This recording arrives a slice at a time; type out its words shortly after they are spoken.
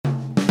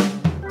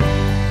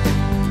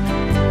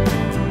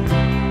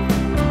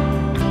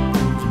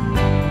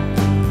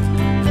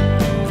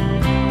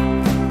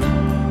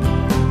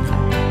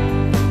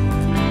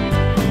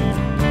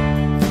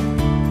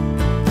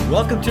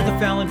Welcome to the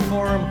Fallon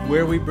Forum,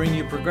 where we bring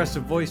you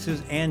progressive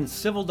voices and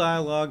civil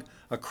dialogue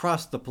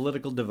across the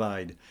political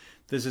divide.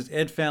 This is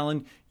Ed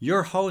Fallon,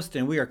 your host,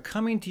 and we are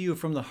coming to you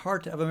from the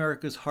heart of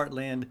America's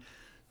heartland,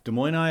 Des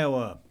Moines,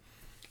 Iowa.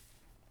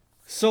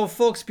 So,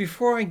 folks,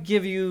 before I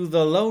give you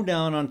the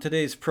lowdown on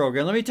today's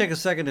program, let me take a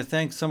second to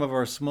thank some of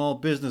our small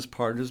business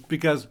partners,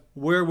 because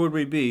where would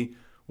we be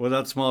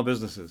without small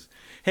businesses?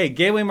 Hey,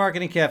 Gateway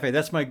Market and Cafe,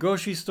 that's my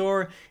grocery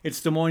store.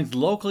 It's Des Moines'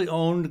 locally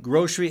owned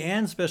grocery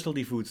and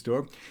specialty food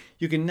store.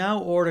 You can now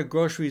order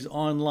groceries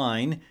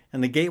online,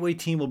 and the Gateway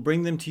team will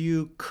bring them to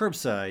you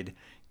curbside.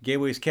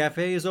 Gateway's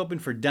Cafe is open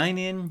for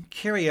dine-in,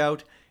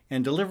 carry-out,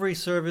 and delivery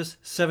service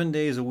 7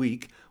 days a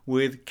week,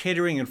 with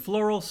catering and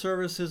floral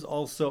services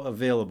also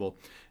available.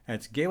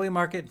 That's Gateway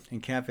Market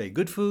and Cafe.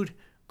 Good food,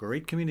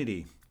 great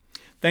community.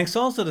 Thanks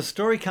also to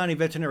Story County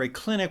Veterinary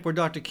Clinic, where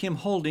Dr. Kim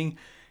Holding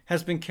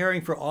has been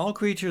caring for all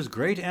creatures,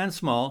 great and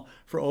small,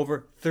 for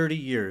over 30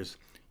 years.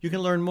 You can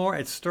learn more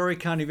at Story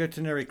County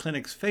Veterinary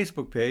Clinic's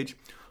Facebook page,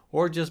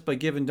 or just by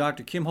giving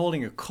Dr. Kim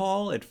Holding a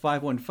call at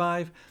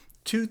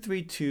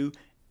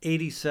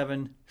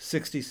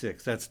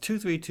 515-232-8766. That's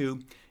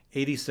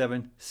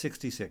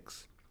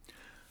 232-8766.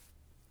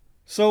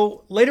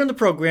 So later in the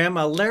program,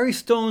 Larry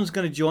Stone's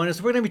going to join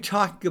us. We're going to be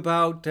talking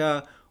about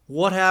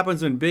what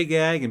happens when big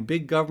ag and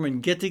big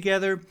government get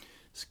together,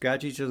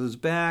 scratch each other's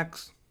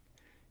backs,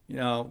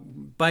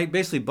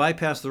 basically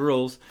bypass the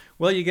rules.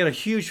 Well, you get a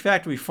huge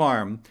factory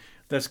farm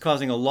that's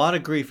causing a lot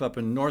of grief up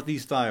in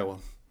northeast Iowa.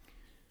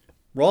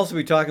 We'll also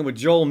be talking with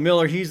Joel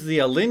Miller. He's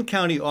the Linn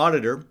County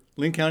Auditor,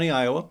 Linn County,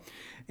 Iowa.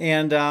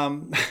 And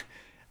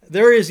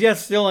there is yet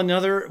still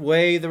another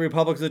way the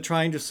Republicans are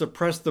trying to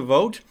suppress the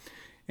vote.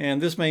 And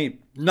this may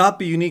not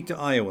be unique to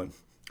Iowa,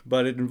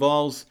 but it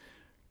involves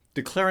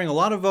declaring a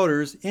lot of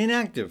voters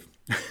inactive,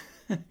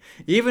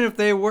 even if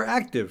they were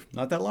active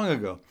not that long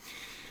ago.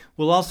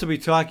 We'll also be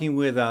talking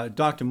with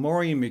Dr.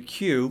 Maureen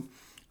McCue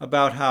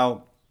about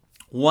how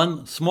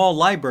one small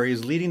library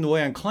is leading the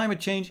way on climate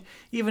change,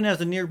 even as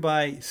the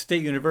nearby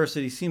state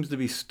university seems to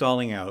be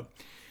stalling out.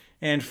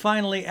 And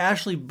finally,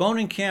 Ashley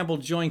Bohnenkamp will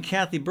join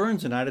Kathy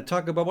Byrnes and I to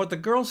talk about what the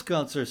Girl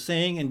Scouts are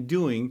saying and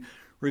doing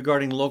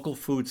regarding local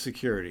food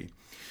security.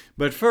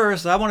 But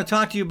first, I want to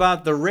talk to you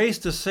about the race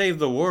to save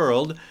the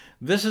world.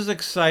 This is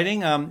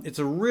exciting. It's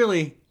a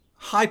really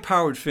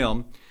high-powered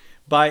film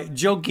by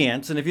Joe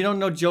Gantz. And if you don't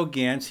know Joe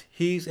Gantz,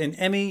 he's an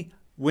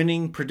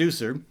Emmy-winning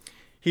producer.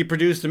 He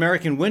produced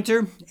American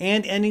Winter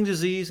and Ending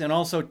Disease, and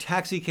also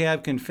Taxi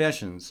Cab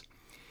Confessions.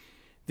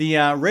 The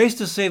Race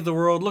to Save the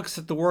World looks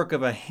at the work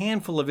of a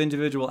handful of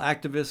individual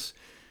activists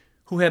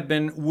who have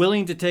been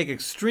willing to take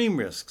extreme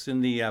risks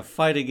in the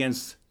fight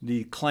against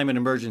the climate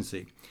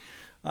emergency.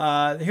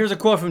 Here's a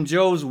quote from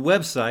Joe's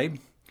website.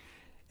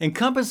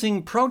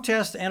 Encompassing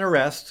protest and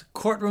arrest,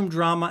 courtroom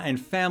drama,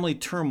 and family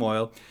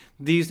turmoil,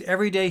 these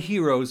everyday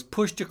heroes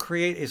push to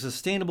create a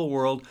sustainable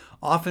world,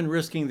 often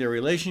risking their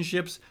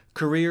relationships,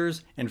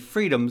 careers, and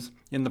freedoms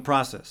in the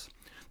process.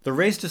 The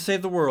Race to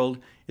Save the World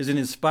is an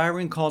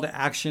inspiring call to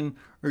action,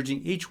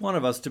 urging each one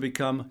of us to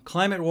become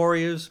climate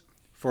warriors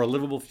for a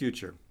livable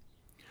future.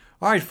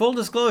 All right, full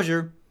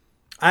disclosure,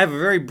 I have a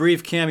very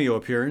brief cameo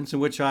appearance in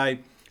which I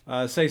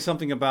say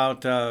something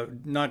about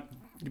not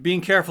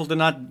being careful to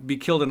not be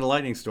killed in a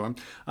lightning storm.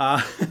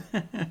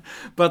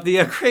 But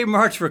the Great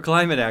March for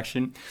Climate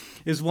Action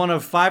is one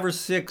of 5 or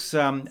 6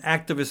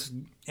 activist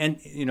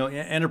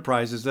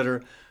enterprises that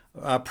are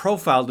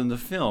profiled in the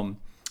film.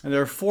 And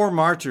there are 4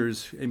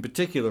 marchers in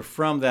particular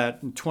from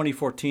that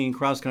 2014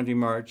 cross-country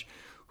march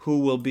who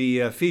will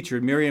be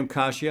featured: Miriam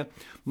Kasia,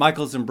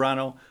 Michael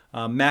Zambrano,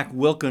 Mac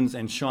Wilkins,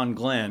 and Sean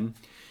Glenn.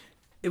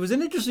 It was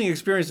an interesting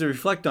experience to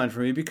reflect on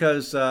for me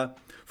because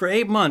for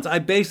 8 months, I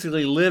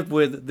basically lived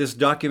with this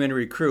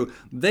documentary crew.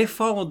 They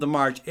followed the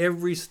march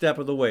every step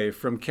of the way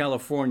from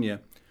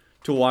California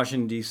to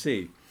Washington,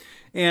 D.C.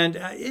 And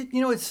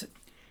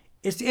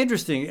it's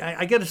interesting.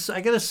 I get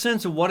a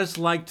sense of what it's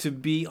like to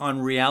be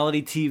on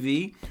reality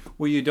TV,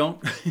 where you don't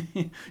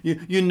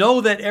you know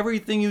that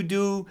everything you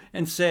do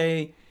and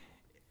say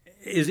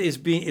is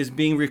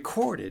being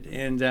recorded,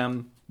 and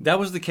that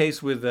was the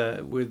case with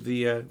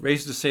the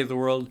Race to Save the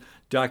World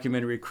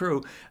documentary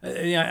crew.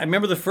 I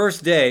remember the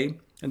first day.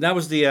 And that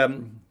was the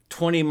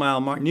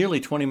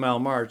nearly 20-mile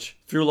march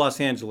through Los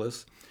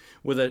Angeles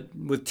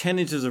with 10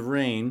 inches of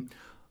rain,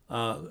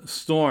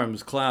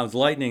 storms, clouds,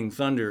 lightning,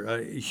 thunder,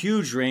 a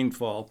huge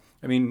rainfall.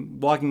 I mean,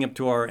 walking up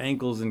to our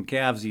ankles and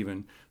calves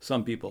even,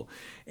 some people.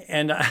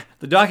 And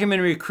the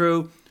documentary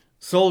crew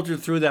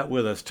soldiered through that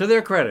with us. To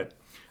their credit,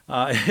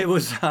 it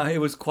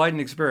was quite an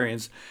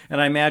experience.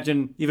 And I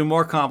imagine even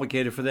more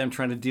complicated for them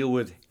trying to deal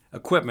with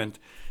equipment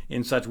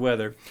in such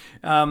weather.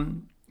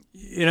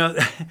 There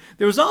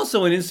was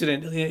also an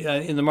incident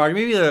in the market,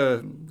 maybe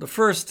the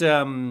first,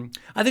 I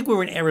think we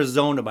were in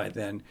Arizona by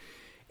then,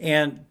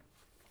 and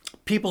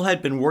people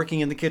had been working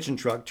in the kitchen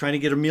truck trying to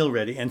get a meal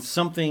ready, and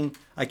something,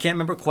 I can't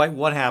remember quite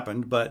what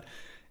happened, but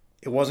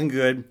it wasn't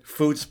good.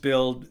 Food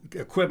spilled,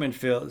 equipment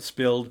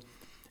spilled,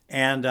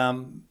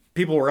 and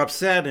people were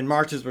upset, and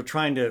marchers were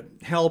trying to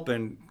help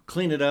and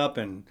clean it up,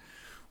 and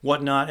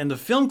whatnot. And the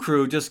film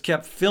crew just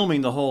kept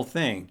filming the whole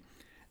thing.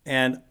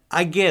 And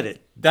I get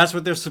it. That's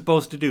what they're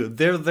supposed to do.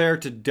 They're there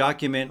to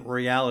document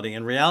reality.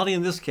 And reality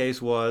in this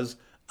case was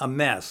a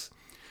mess.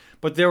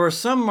 But there were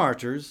some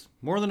marchers,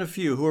 more than a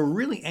few, who were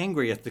really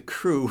angry at the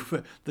crew,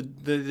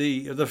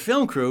 the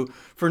film crew,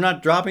 for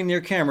not dropping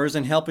their cameras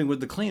and helping with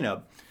the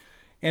cleanup.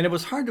 And it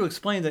was hard to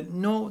explain that,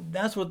 no,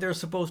 that's what they're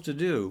supposed to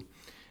do.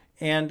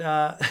 And,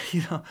 I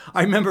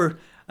remember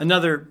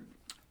another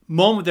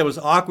moment that was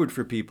awkward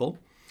for people,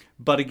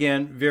 but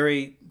again,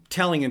 very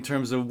telling in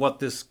terms of what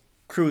this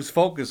crew's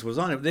focus was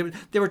on.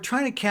 They were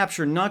trying to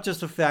capture not just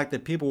the fact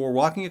that people were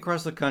walking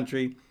across the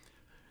country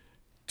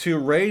to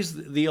raise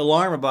the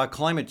alarm about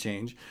climate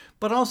change,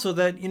 but also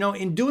that,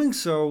 in doing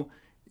so,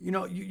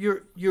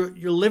 you're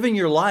living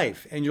your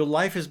life, and your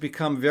life has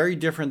become very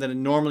different than it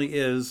normally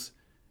is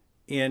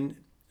in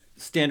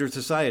standard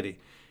society.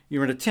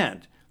 You're in a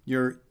tent.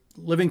 You're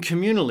living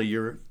communally.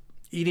 You're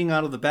eating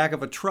out of the back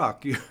of a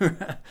truck. You're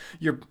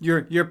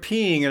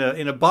peeing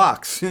in a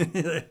box.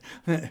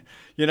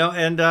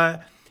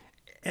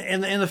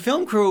 And the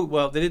film crew,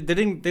 well, they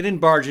didn't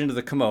barge into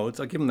the commodes.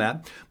 I'll give them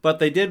that. But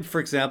they did, for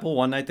example,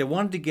 one night they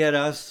wanted to get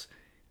us,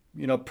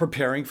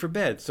 preparing for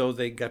bed. So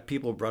they got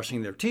people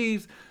brushing their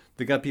teeth.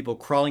 They got people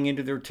crawling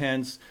into their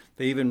tents.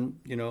 They even,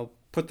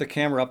 put the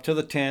camera up to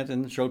the tent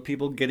and showed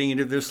people getting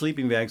into their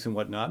sleeping bags and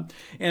whatnot.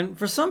 And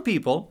for some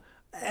people,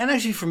 and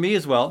actually for me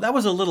as well, that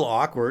was a little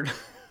awkward.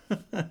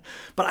 But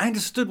I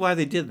understood why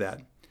they did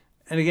that.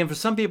 And again, for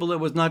some people, it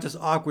was not just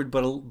awkward,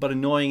 but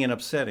annoying and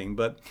upsetting.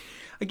 But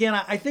again,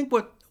 I think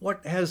what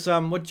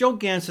Joe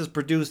Gans has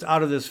produced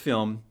out of this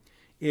film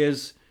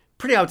is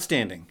pretty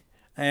outstanding.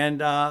 And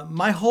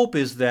my hope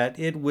is that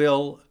it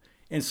will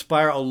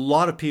inspire a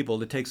lot of people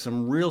to take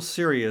some real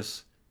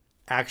serious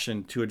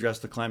action to address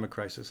the climate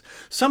crisis.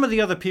 Some of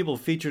the other people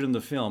featured in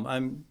the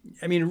film,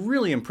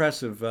 really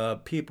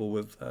impressive people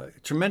with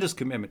tremendous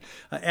commitment.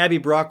 Abby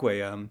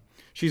Brockway,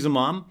 she's a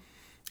mom.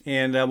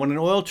 And when an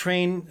oil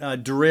train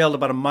derailed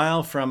about a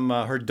mile from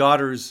her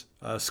daughter's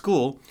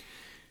school,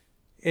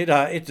 it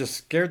just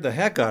scared the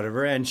heck out of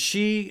her. And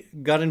she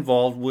got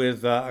involved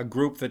with a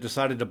group that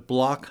decided to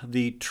block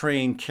the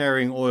train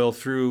carrying oil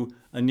through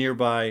a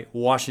nearby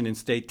Washington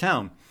state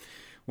town.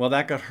 Well,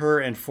 that got her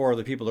and 4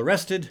 other people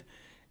arrested.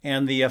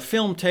 And the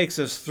film takes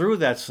us through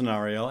that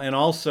scenario and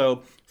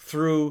also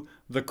through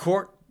the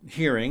court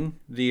hearing,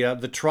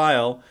 the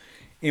trial,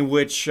 in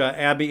which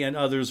Abby and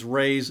others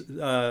raise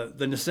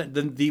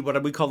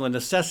what we call the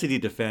necessity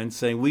defense,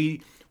 saying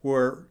we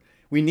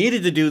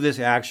needed to do this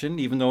action,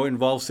 even though it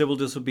involved civil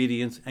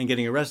disobedience and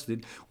getting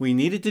arrested. We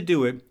needed to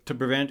do it to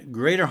prevent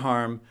greater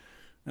harm,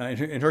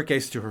 in her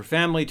case, to her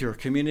family, to her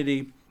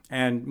community,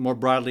 and more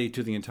broadly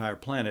to the entire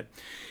planet.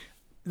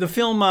 The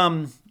film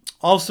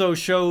also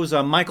shows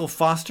Michael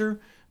Foster.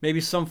 Maybe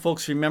some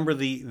folks remember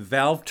the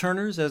valve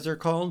turners, as they're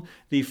called,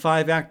 the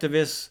 5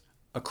 activists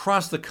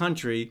across the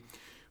country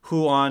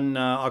who on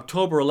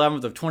October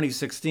 11th of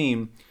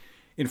 2016,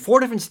 in 4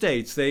 different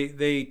states,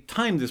 they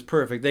timed this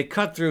perfect. They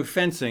cut through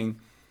fencing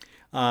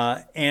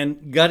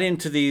and got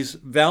into these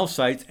valve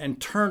sites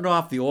and turned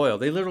off the oil.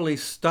 They literally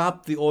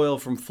stopped the oil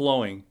from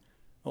flowing,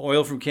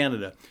 oil from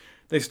Canada.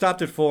 They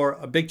stopped it for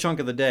a big chunk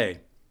of the day.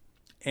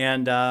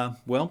 And,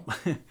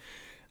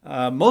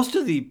 most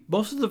of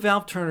the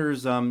valve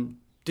turners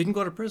didn't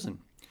go to prison.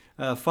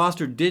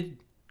 Foster did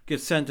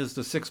get sentenced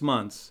to 6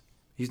 months.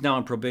 He's now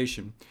on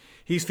probation.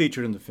 He's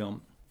featured in the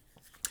film.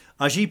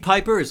 Ajit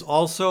Piper is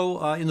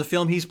also in the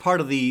film. He's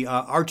part of the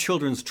Our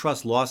Children's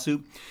Trust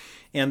lawsuit,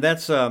 and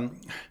that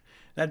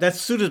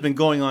suit has been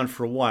going on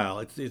for a while.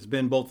 It's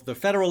been both at the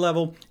federal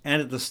level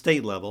and at the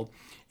state level.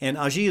 And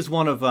Ajit is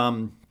one of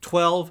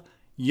 12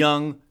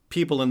 young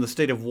people in the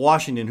state of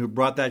Washington who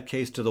brought that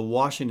case to the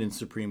Washington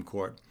Supreme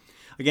Court.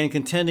 Again,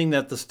 contending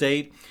that the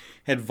state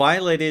had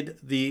violated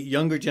the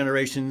younger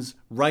generation's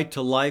right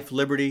to life,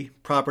 liberty,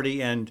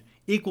 property, and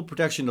equal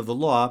protection of the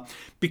law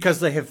because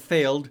they have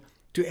failed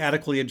to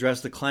adequately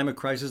address the climate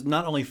crisis,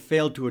 not only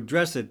failed to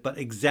address it, but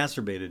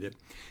exacerbated it.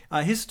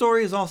 His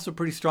story is also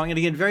pretty strong, and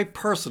again, very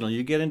personal.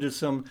 You get into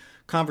some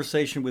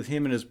conversation with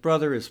him and his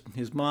brother,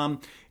 his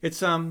mom.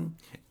 It's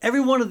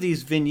every one of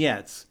these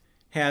vignettes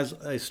has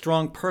a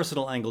strong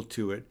personal angle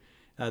to it.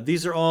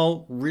 These are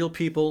all real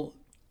people,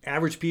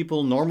 average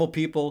people, normal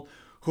people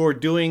who are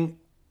doing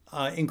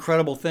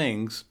incredible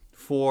things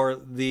for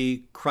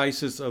the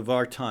crisis of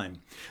our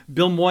time.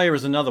 Bill Moyer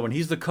is another one.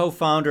 He's the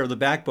co-founder of the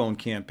Backbone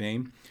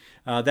Campaign.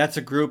 That's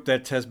a group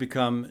that has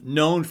become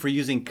known for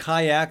using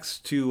kayaks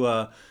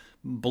to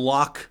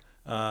block,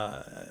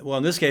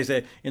 in this case,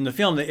 in the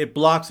film, it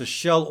blocks a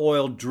Shell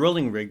oil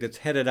drilling rig that's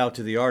headed out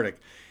to the Arctic.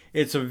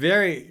 It's a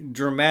very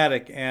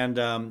dramatic and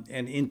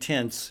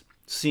intense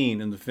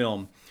scene in the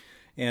film.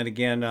 And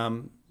again,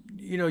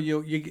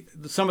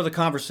 some of the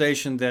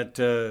conversation that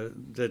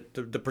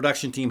the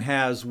production team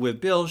has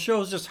with Bill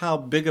shows just how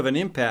big of an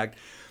impact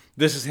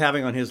this is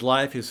having on his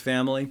life, his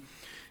family.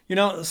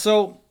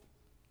 So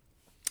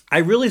I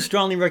really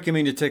strongly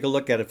recommend you take a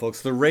look at it,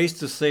 folks. The Race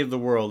to Save the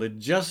World. It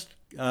just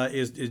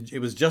it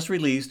was just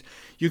released.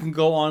 You can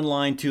go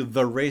online to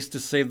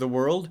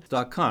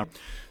theracetosavetheworld.com.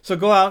 So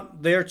go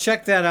out there,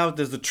 check that out.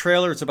 There's the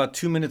trailer. It's about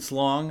 2 minutes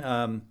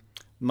long.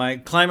 My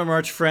Climate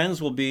March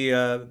friends will be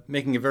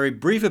making a very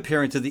brief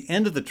appearance at the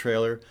end of the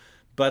trailer,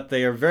 but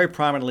they are very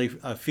prominently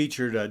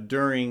featured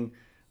during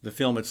the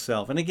film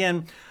itself. And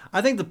again,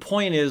 I think the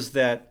point is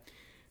that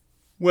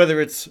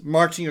whether it's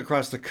marching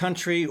across the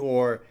country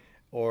or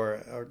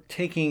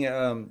taking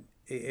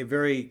a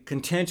very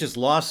contentious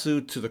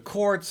lawsuit to the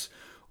courts,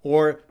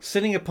 or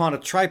sitting upon a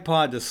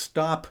tripod to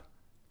stop,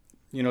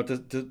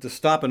 to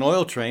stop an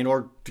oil train,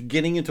 or to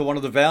getting into one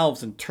of the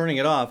valves and turning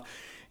it off,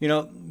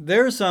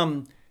 there's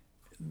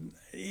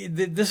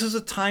this is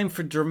a time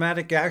for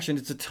dramatic action.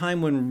 It's a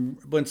time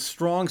when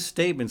strong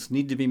statements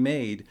need to be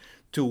made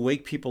to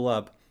wake people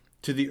up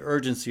to the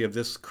urgency of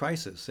this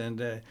crisis.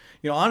 And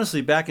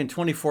honestly, back in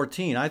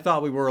 2014, I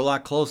thought we were a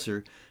lot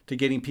closer to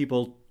getting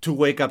people to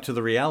wake up to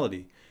the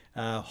reality.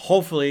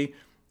 Hopefully,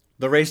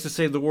 the Race to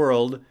Save the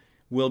World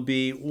will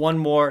be one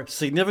more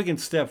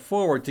significant step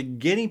forward to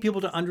getting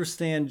people to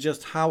understand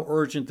just how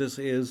urgent this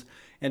is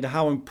and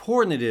how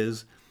important it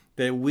is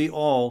that we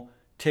all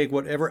take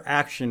whatever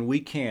action we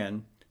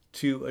can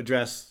to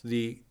address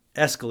the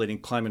escalating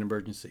climate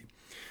emergency.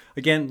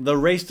 Again, the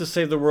Race to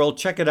Save the World,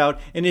 check it out.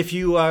 And if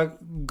you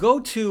go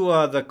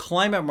to the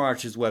Climate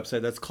March's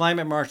website, that's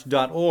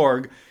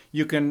climatemarch.org,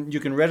 you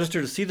can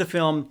register to see the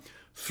film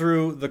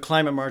through the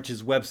Climate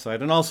March's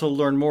website and also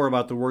learn more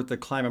about the work that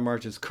Climate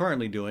March is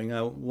currently doing.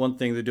 One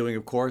thing they're doing,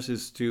 of course,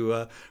 is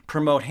to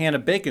promote Hannah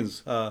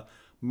Bacon's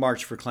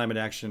March for Climate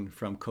Action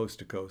from Coast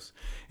to Coast.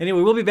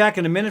 Anyway, we'll be back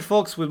in a minute,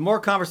 folks, with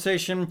more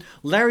conversation.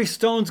 Larry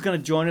Stone's going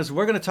to join us.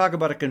 We're going to talk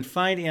about a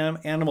confined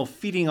animal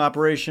feeding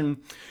operation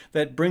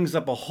that brings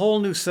up a whole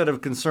new set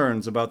of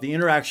concerns about the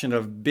interaction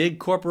of big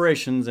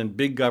corporations and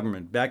big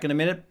government. Back in a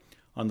minute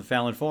on the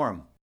Fallon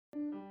Forum.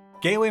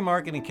 Gateway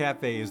Market and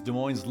Cafe is Des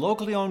Moines'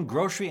 locally owned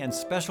grocery and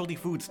specialty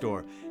food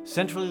store,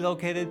 centrally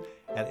located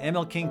at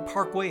ML King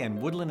Parkway and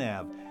Woodland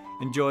Ave.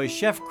 Enjoy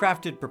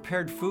chef-crafted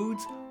prepared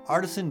foods,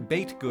 artisan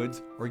baked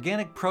goods,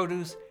 organic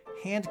produce,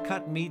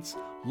 hand-cut meats,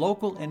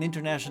 local and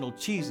international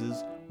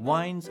cheeses,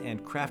 wines,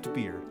 and craft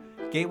beer.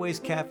 Gateway's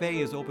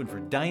Cafe is open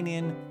for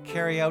dine-in,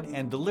 carry-out,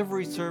 and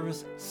delivery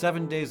service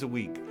 7 days a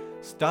week.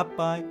 Stop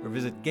by or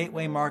visit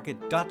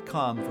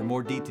gatewaymarket.com for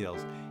more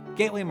details.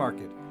 Gateway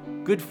Market.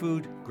 Good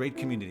food, great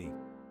community.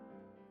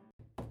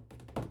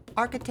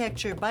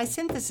 Architecture by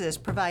Synthesis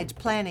provides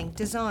planning,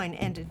 design,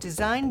 and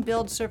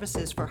design-build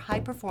services for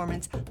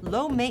high-performance,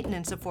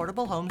 low-maintenance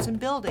affordable homes and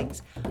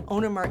buildings.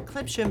 Owner Mark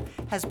Clipsham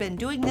has been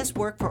doing this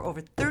work for over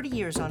 30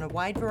 years on a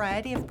wide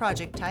variety of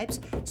project types,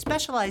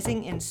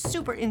 specializing in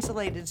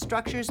super-insulated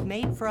structures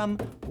made from,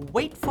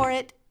 wait for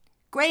it,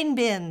 grain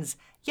bins.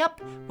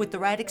 Yup, with the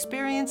right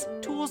experience,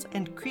 tools,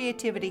 and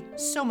creativity,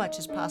 so much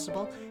is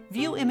possible.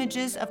 View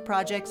images of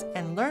projects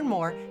and learn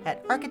more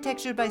at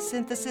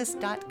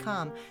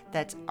architecturebysynthesis.com.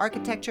 That's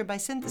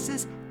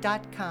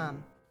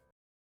architecturebysynthesis.com.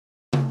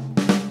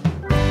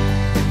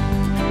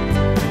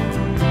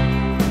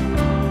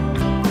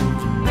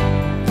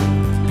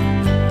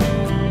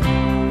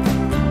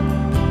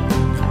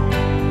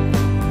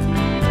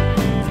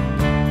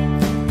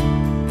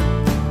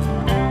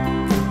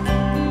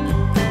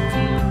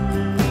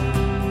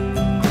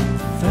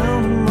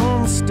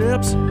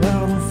 Steps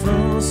out in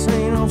front of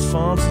St.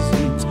 Alphonsus.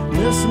 He was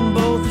missing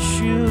both his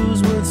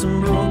shoes with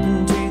some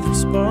broken teeth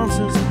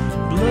responses.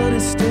 Bloody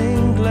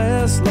stained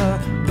glass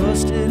like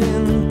busted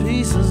in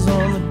pieces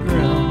on the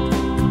ground.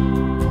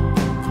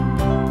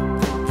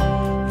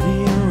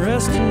 The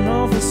arresting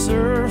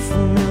officer,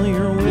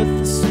 familiar with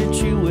the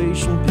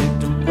situation,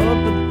 picked him up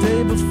a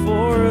day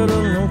before at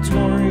a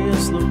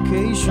notorious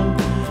location.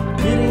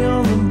 Pity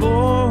on the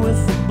boy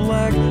with the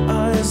black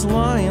eyes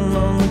lying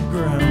on the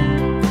ground.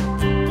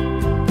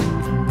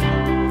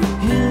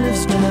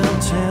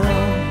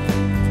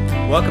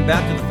 Welcome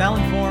back to the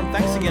Fallon Forum.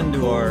 Thanks again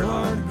to our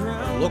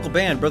local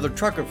band, Brother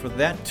Trucker, for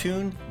that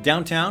tune,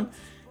 Downtown.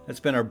 That's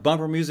been our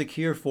bumper music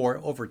here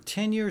for over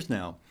 10 years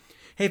now.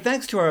 Hey,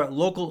 thanks to our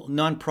local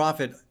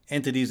nonprofit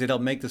entities that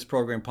help make this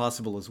program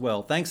possible as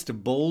well. Thanks to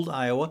Bold,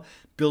 Iowa,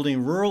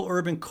 building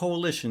rural-urban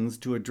coalitions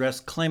to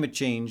address climate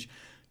change,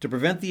 to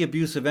prevent the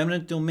abuse of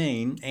eminent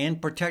domain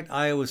and protect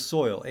Iowa's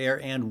soil,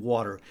 air, and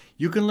water.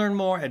 You can learn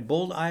more at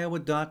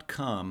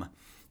boldiowa.com.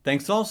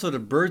 Thanks also to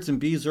Birds and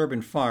Bees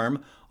Urban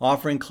Farm,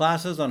 offering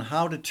classes on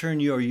how to turn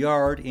your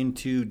yard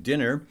into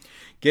dinner.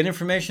 Get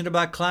information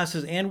about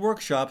classes and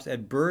workshops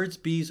at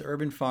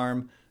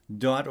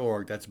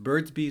birdsbeesurbanfarm.org. That's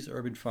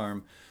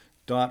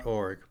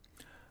birdsbeesurbanfarm.org.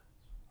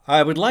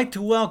 I would like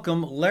to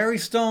welcome Larry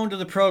Stone to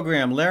the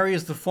program. Larry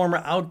is the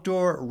former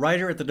outdoor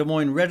writer at the Des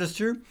Moines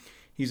Register.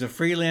 He's a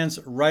freelance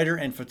writer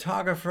and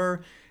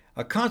photographer,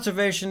 a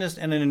conservationist,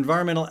 and an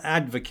environmental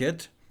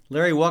advocate.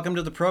 Larry, welcome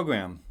to the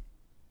program.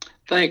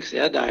 Thanks,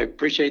 Ed. I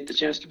appreciate the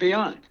chance to be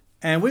on.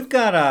 And we've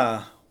got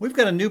a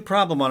new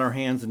problem on our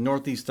hands in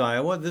Northeast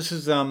Iowa. This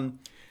is a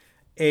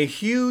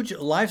huge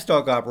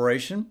livestock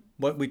operation,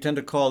 what we tend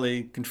to call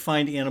a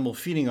confined animal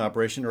feeding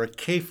operation, or a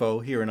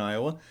CAFO here in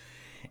Iowa.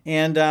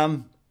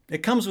 And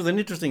it comes with an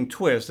interesting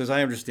twist, as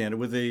I understand it,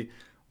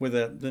 with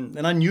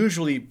an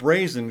unusually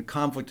brazen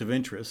conflict of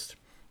interest,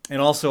 and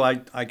also,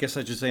 I guess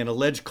I should say, an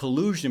alleged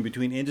collusion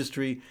between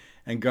industry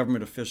and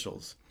government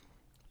officials.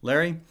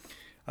 Larry,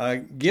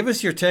 give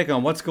us your take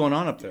on what's going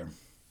on up there.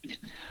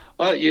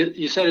 Well,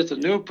 you said it's a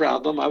new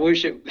problem. I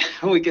wish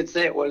we could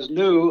say it was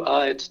new.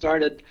 It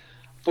started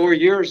 4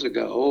 years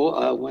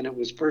ago when it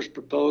was first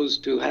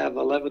proposed to have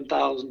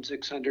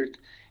 11,600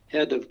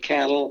 head of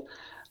cattle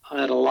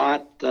at a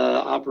lot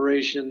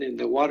operation in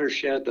the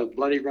watershed of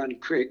Bloody Run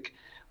Creek,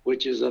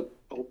 which is a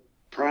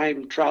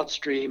prime trout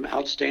stream,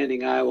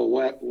 outstanding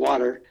Iowa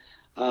water,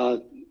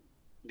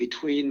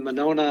 between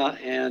Monona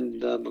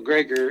and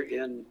McGregor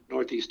in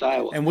northeast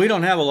Iowa. And we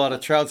don't have a lot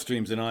of trout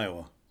streams in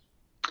Iowa.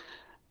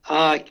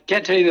 I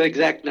can't tell you the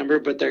exact number,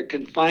 but they're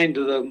confined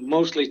to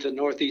mostly to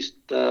northeast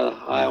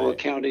Iowa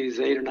counties,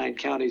 8 or 9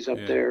 counties up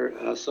there.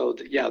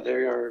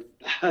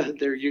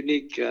 They're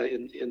unique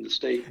in the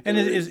state.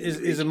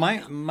 And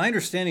my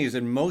understanding is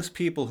that most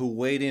people who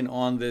weighed in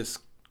on this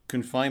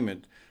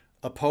confinement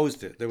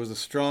opposed it. There was a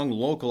strong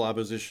local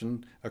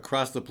opposition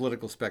across the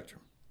political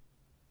spectrum.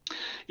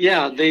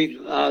 Yeah,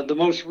 the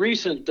most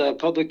recent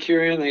public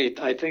hearing,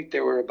 I think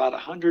there were about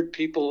 100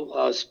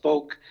 people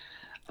spoke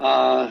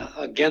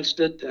against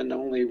it, and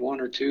only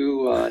 1 or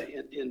 2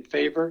 in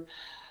favor.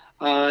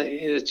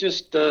 It's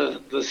just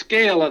the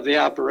scale of the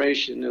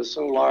operation is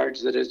so large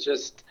that it's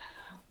just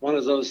one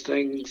of those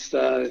things.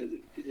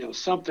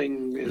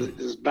 Something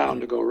is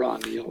bound to go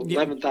wrong.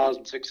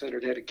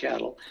 11,600 head of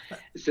cattle.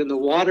 It's in the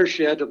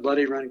watershed of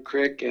Bloody Run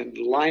Creek and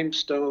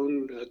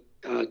limestone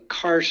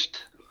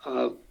karst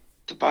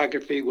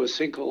topography with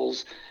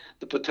sinkholes.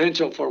 The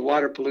potential for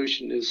water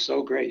pollution is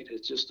so great.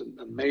 It's just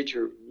a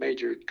major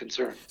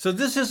concern. So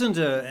this isn't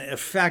a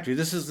factory.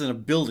 This isn't a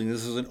building.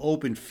 This is an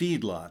open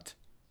feedlot,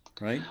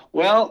 right?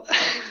 Well,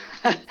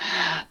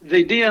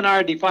 the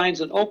DNR defines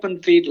an open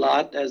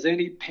feedlot as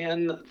any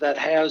pen that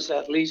has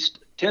at least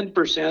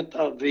 10%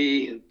 of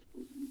the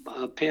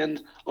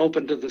pen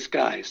open to the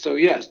sky. So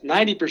yes,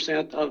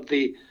 90% of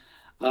the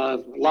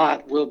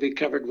lot will be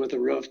covered with a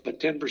roof,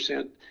 but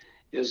 10%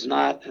 is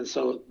not, and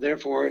so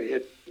therefore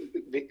it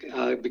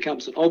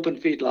becomes an open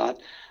feedlot.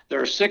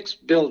 There are 6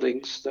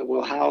 buildings that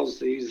will house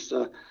these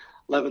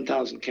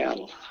 11,000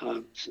 cattle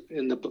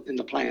in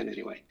the plan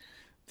anyway.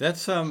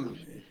 That's so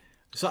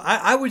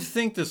I would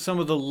think that some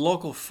of the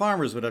local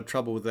farmers would have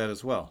trouble with that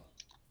as well.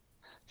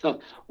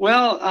 So,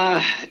 well,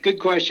 good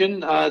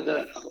question.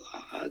 The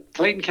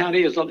Clayton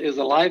County is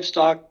a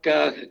livestock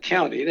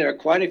county. There are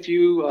quite a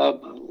few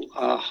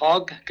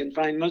hog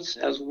confinements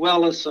as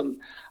well as some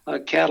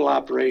cattle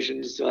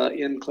operations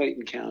in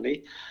Clayton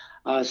County.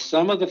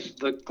 Some of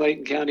the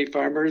Clayton County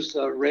farmers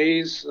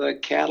raise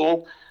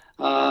cattle,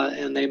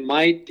 and they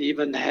might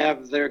even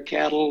have their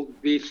cattle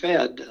be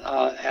fed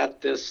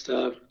at this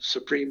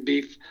Supreme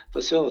Beef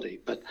facility.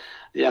 But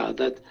yeah,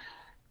 that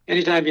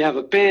anytime you have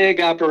a big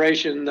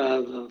operation,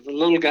 the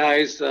little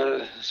guys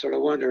sort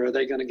of wonder, are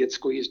they going to get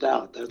squeezed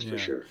out? That's for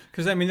sure.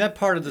 Because that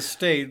part of the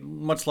state,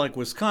 much like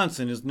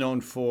Wisconsin, is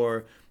known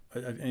for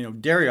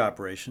dairy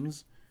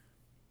operations.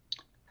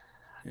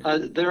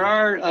 There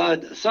are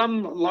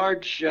some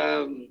large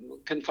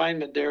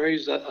confinement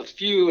dairies, a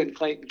few in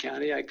Clayton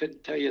County. I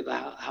couldn't tell you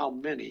how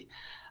many,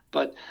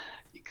 but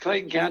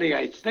Clayton County,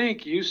 I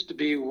think, used to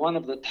be one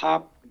of the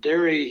top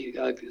dairy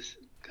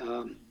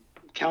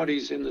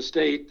counties in the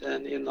state,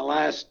 and in the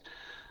last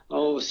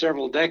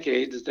several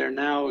decades, they're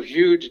now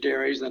huge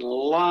dairies, and a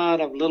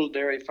lot of little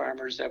dairy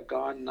farmers have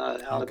gone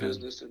out of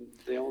business, and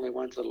the only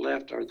ones that are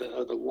left are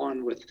the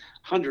one with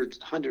hundreds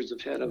of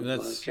head of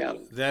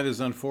cattle. That is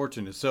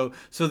unfortunate. So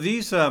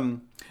these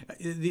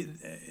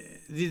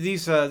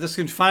this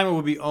confinement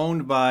will be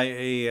owned by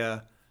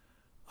a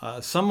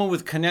someone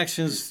with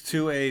connections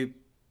to a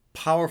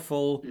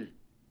powerful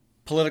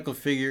political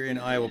figure in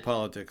Iowa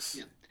politics.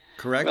 Yeah.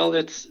 Correct? Well,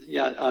 it's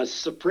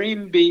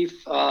Supreme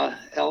Beef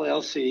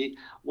LLC.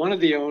 One of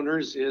the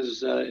owners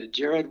is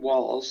Jared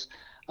Walls.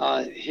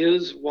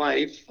 His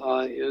wife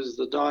is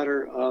the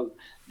daughter of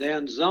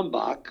Dan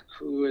Zumbach,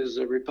 who is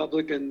a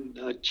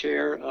Republican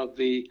chair of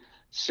the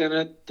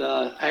Senate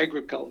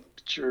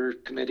Agriculture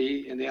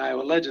Committee in the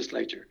Iowa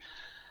legislature.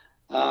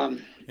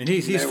 And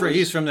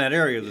he's from that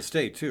area of the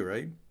state too,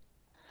 right?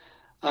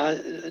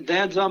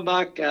 Dan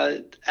Zumbach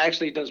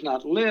actually does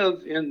not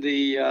live in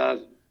the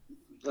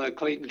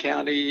Clayton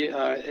County.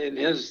 In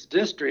his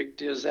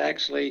district is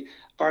actually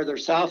farther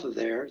south of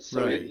there,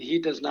 so he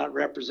does not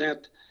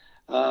represent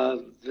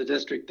the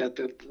district that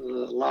the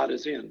lot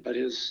is in. But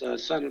his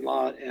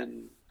son-in-law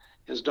and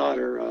his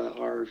daughter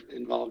are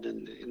involved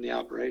in the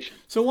operation.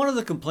 So one of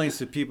the complaints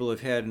that people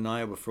have had in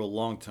Iowa for a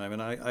long time,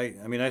 and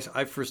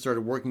I first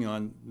started working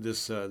on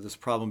this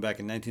problem back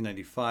in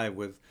 1995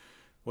 with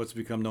what's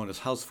become known as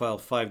House File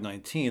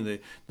 519,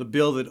 the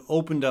bill that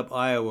opened up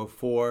Iowa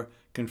for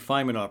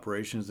confinement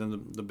operations,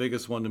 and the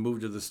biggest one to move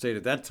to the state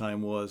at that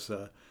time was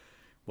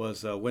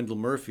Wendell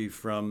Murphy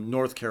from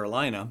North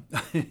Carolina.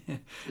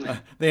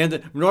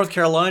 North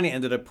Carolina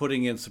ended up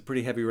putting in some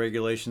pretty heavy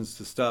regulations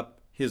to stop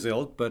his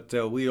ilk, but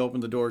we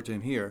opened the door to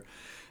him here.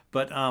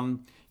 But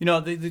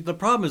the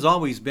problem has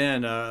always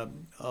been a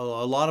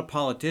lot of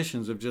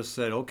politicians have just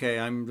said, okay,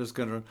 I'm just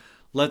going to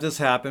let this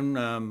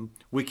happen.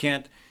 We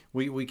can't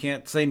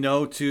say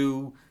no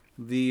to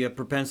the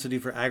propensity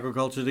for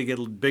agriculture to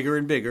get bigger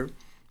and bigger,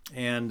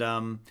 and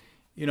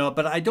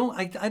but I don't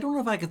know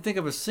if I can think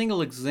of a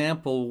single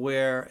example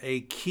where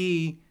a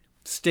key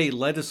state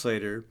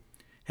legislator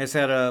has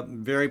had a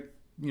very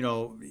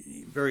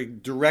very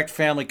direct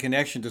family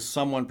connection to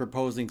someone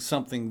proposing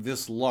something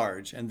this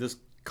large and this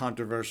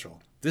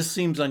controversial. This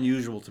seems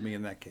unusual to me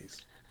in that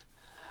case.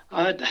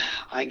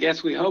 I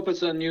guess we hope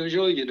it's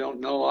unusual. You don't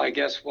know, I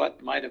guess,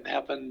 what might have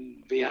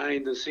happened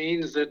behind the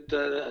scenes that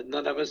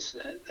none of us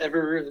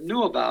ever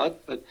knew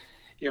about. But,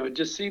 it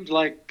just seems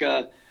like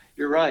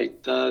you're right.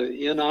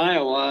 In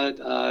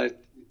Iowa,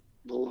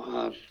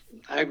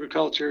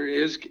 agriculture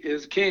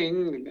is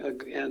king,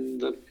 and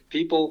the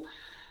people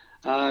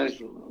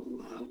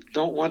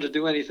don't want to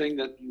do anything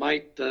that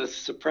might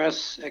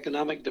suppress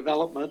economic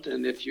development.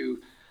 And if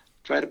you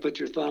try to put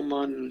your thumb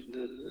on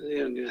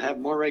and have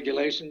more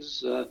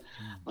regulations, a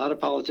lot of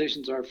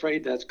politicians are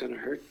afraid that's going to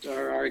hurt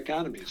our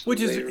economy. So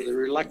they're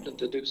reluctant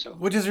to do so.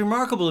 Which is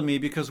remarkable to me,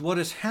 because what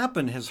has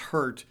happened has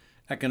hurt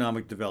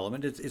economic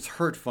development. It's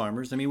hurt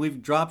farmers. I mean,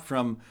 we've dropped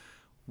from,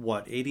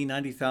 80,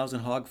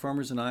 90,000 hog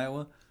farmers in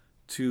Iowa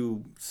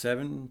to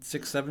 7,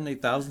 6, 7,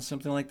 8,000,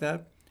 something like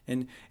that.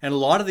 And a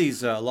lot of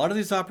these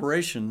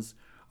operations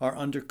are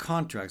under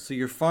contract. So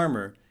your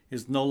farmer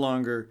is no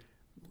longer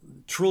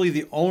truly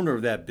the owner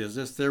of that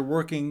business. They're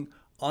working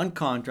on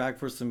contract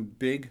for some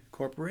big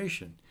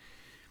corporation.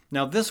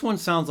 Now, this one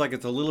sounds like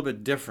it's a little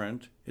bit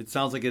different. It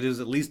sounds like it is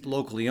at least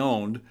locally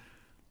owned,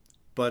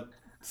 but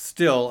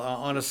still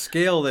on a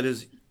scale that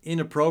is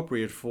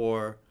inappropriate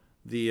for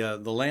the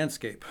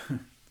landscape,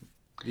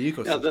 the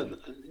ecosystem.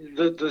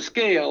 Yeah, the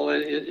scale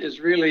is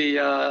really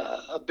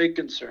a big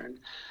concern.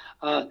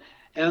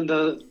 And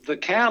the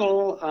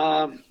cattle,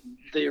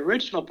 the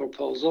original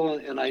proposal,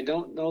 and I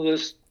don't know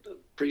this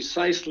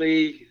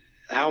precisely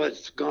how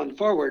it's gone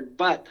forward,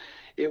 but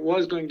it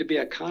was going to be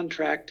a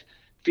contract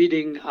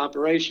feeding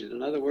operation.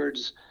 In other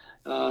words,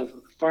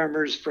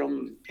 farmers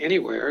from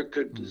anywhere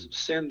could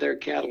send their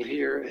cattle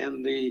here,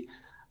 and the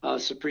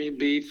Supreme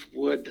Beef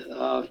would,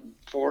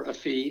 for a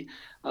fee,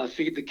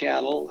 feed the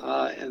cattle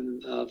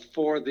and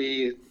for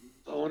the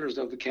owners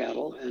of the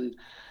cattle, and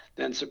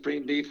then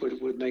Supreme Beef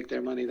would make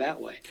their money that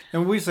way.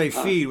 And when we say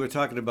feed, we're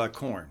talking about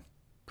corn,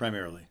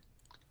 primarily.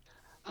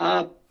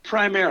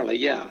 Primarily,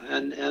 yeah.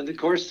 And of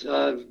course,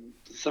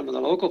 some of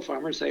the local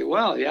farmers say,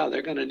 well, yeah,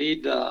 they're going to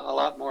need a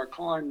lot more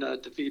corn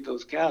to feed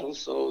those cattle.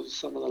 So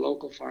some of the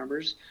local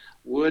farmers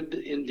would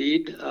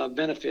indeed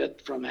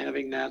benefit from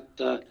having that,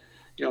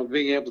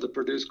 being able to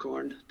produce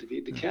corn to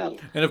feed the cattle.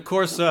 And of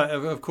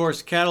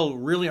course, cattle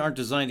really aren't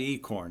designed to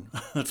eat corn.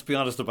 Let's be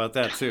honest about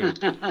that too.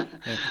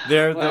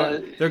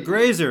 They're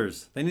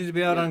grazers. They need to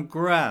be out on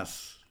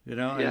grass.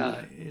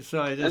 Yeah. And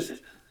so I just.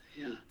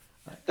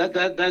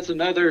 That's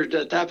another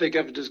topic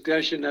of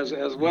discussion as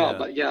well.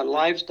 Yeah. But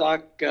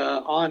livestock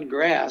on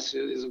grass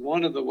is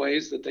one of the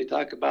ways that they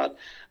talk about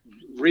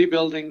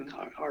rebuilding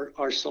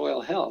our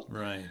soil health.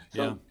 Right.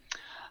 So,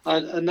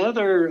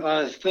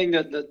 another thing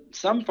that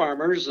some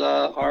farmers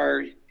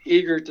are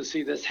eager to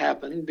see this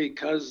happen,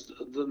 because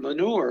the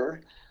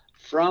manure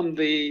from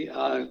the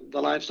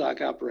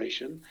livestock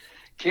operation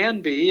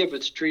can be, if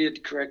it's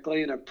treated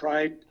correctly and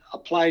applied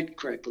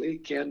correctly,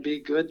 can be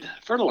good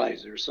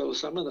fertilizer. So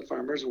some of the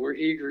farmers were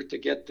eager to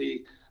get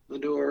the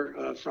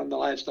manure from the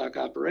livestock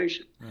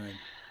operation. Right.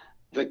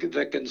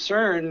 The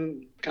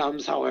concern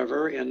comes,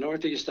 however, in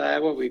northeast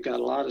Iowa. We've got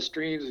a lot of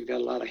streams, we've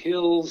got a lot of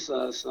hills,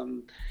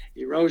 some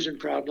erosion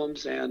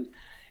problems, and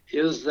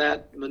is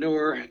that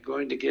manure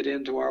going to get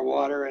into our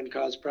water and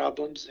cause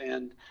problems?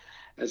 And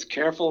as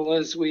careful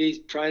as we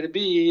try to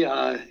be,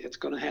 it's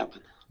going to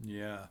happen.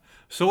 Yeah.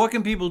 So what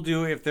can people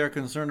do if they're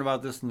concerned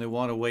about this and they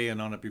want to weigh in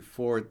on it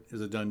before it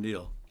is a done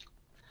deal?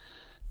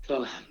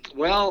 So,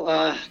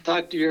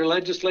 talk to your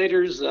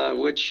legislators,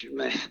 which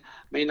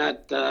may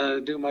not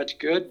do much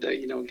good.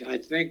 I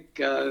think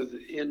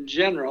in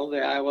general,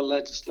 the Iowa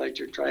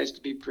legislature tries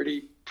to be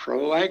pretty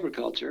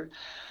pro-agriculture.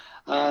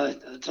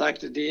 Talk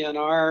to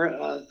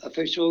DNR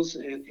officials,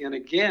 and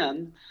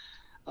again,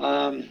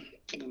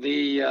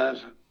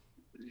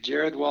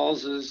 Jared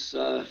Walz's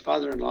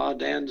father-in-law,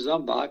 Dan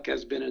Zumbach,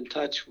 has been in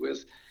touch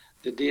with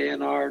the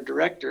DNR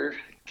director,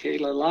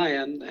 Kayla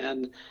Lyon,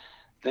 and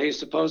they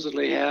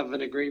supposedly have an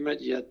agreement.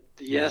 Yet,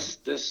 yes,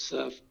 this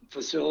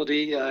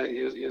facility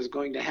is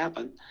going to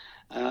happen,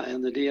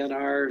 and the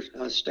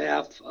DNR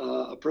staff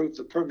approved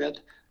the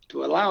permit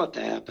to allow it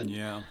to happen.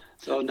 Yeah.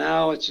 So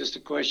now it's just a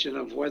question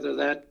of whether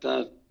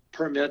that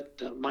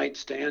permit might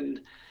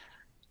stand.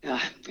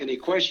 Any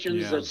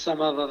questions that some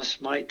of us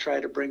might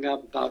try to bring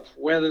up about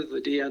whether the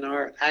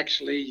DNR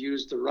actually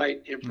used the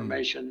right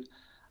information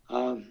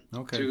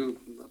to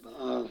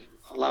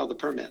allow the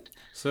permit.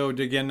 So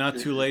again, not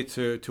too late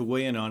to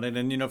weigh in on it.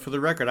 And for the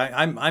record,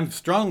 I'm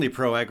strongly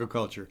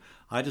pro-agriculture.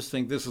 I just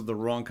think this is the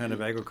wrong kind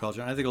of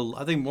agriculture. And I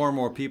think more and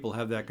more people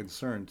have that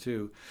concern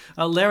too.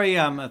 Larry,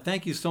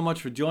 thank you so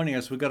much for joining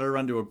us. We've got to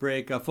run to a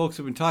break. Folks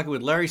have been talking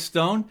with Larry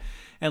Stone.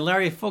 And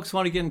Larry, if folks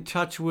want to get in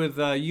touch with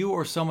you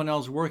or someone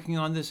else working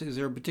on this, is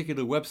there a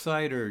particular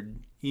website or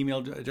email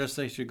address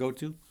they should go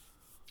to?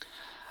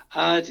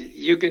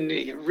 You can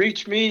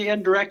reach me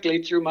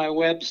indirectly through my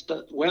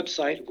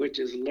website, which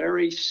is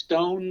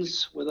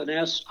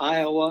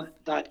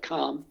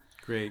larrystones.iowa.com.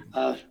 Great.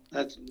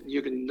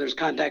 There's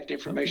contact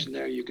information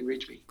there. You can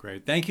reach me.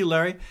 Great. Thank you,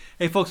 Larry.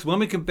 Hey, folks, when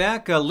we come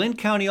back, Linn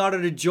County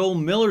Auditor Joel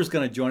Miller is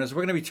going to join us.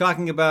 We're going to be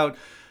talking about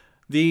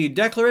the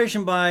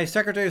declaration by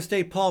Secretary of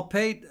State Paul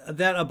Pate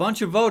that a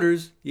bunch of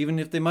voters, even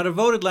if they might have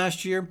voted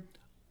last year,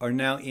 are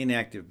now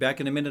inactive. Back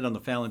in a minute on the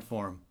Fallon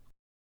Forum.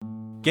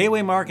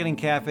 Gateway Market and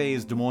Cafe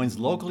is Des Moines'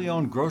 locally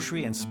owned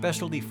grocery and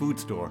specialty food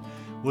store.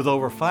 With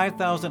over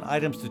 5,000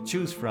 items to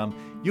choose from,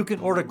 you can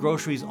order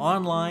groceries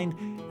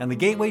online, and the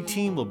Gateway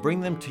team will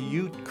bring them to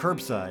you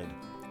curbside.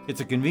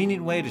 It's a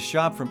convenient way to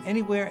shop from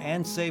anywhere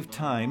and save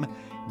time.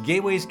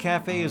 Gateway's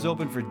Cafe is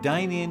open for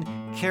dine-in,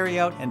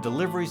 carry-out, and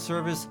delivery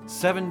service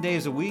 7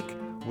 days a week,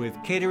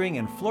 with catering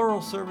and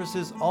floral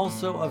services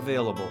also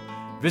available.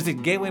 Visit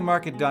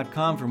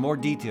gatewaymarket.com for more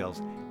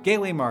details.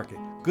 Gateway Market,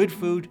 good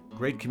food,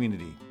 great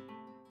community.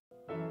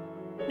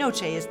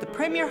 Noche is the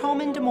premier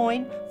home in Des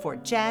Moines for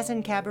jazz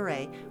and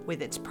cabaret.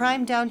 With its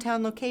prime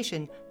downtown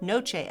location,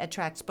 Noche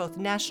attracts both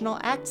national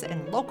acts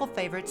and local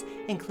favorites,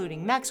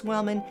 including Max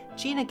Wellman,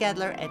 Gina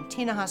Gedler, and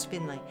Tina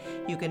Haas-Finley.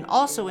 You can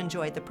also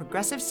enjoy the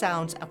progressive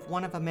sounds of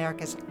one of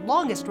America's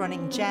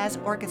longest-running jazz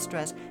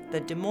orchestras, the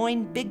Des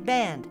Moines Big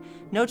Band.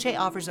 Noche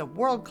offers a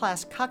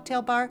world-class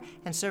cocktail bar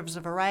and serves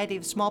a variety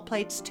of small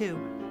plates, too.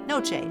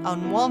 Noche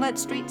on Walnut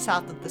Street,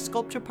 south of the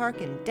Sculpture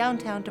Park in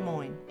downtown Des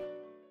Moines.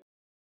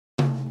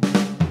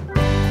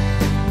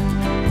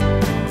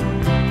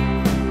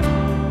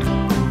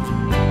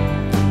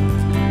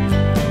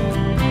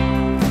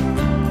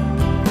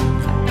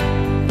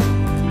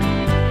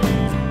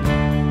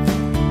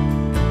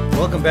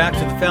 Welcome back to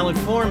the Fallon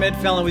Forum. Ed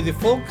Fallon with you,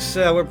 folks.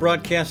 We're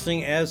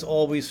broadcasting, as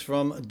always,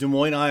 from Des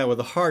Moines, Iowa,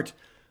 the heart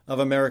of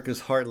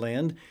America's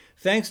heartland.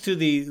 Thanks to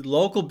the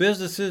local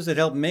businesses that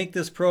help make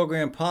this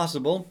program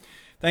possible.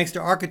 Thanks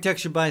to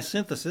Architecture by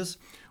Synthesis,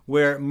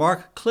 where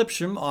Mark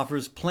Clipsham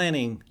offers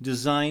planning,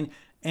 design,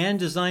 and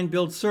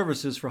design-build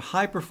services for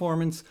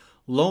high-performance,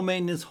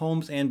 low-maintenance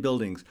homes and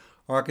buildings.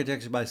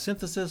 Architecture by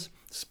Synthesis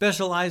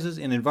specializes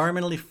in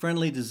environmentally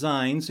friendly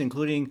designs,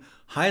 including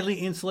highly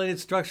insulated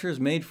structures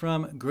made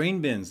from grain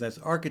bins. That's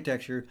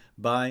Architecture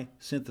by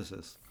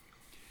Synthesis.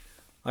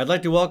 I'd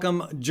like to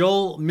welcome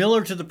Joel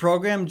Miller to the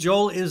program.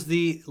 Joel is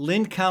the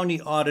Linn County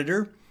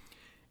Auditor,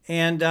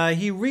 and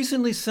he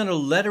recently sent a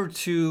letter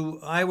to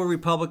Iowa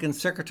Republican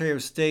Secretary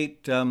of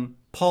State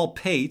Paul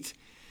Pate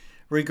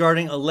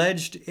regarding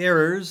alleged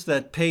errors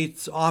that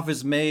Pate's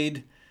office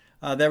made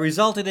that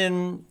resulted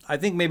in, I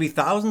think, maybe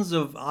thousands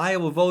of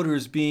Iowa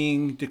voters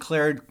being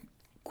declared,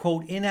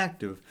 quote,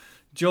 inactive.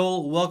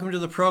 Joel, welcome to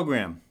the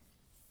program.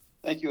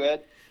 Thank you,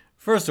 Ed.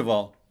 First of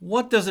all,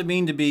 what does it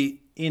mean to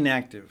be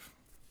inactive?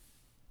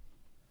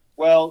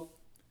 Well,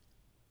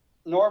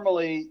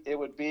 normally it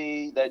would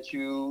be that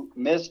you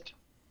missed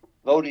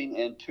voting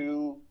in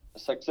 2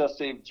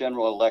 successive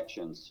general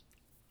elections.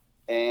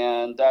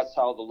 And that's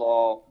how the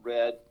law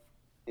read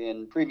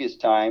in previous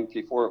times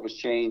before it was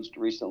changed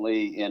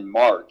recently in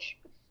March.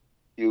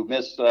 You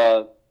miss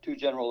 2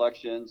 general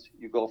elections,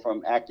 you go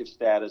from active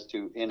status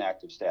to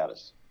inactive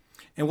status.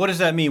 And what does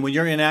that mean? When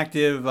you're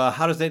inactive,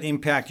 how does that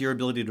impact your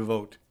ability to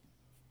vote?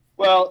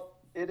 Well,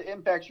 it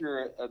impacts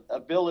your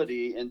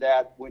ability in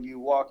that when you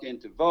walk in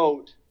to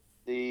vote,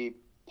 the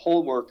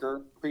poll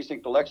worker,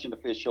 precinct election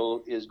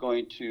official, is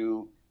going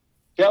to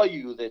tell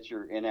you that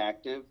you're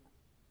inactive.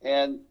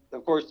 And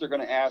of course, they're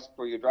going to ask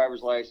for your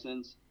driver's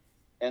license,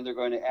 and they're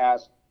going to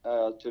ask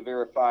to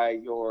verify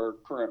your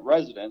current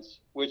residence,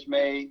 which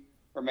may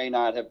or may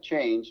not have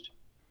changed,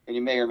 and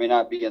you may or may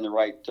not be in the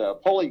right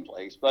polling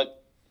place.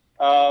 But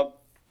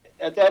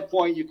at that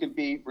point, you can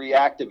be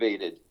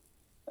reactivated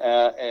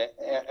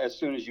as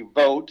soon as you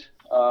vote.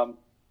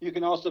 You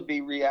can also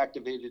be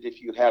reactivated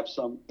if you have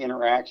some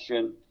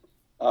interaction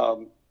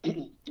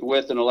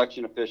with an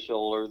election official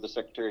or the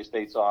Secretary of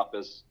State's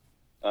office.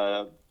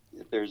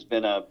 If there's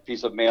been a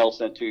piece of mail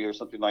sent to you or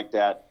something like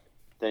that,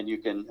 then you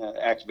can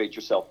activate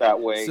yourself that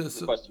way,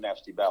 request an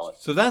absentee ballot.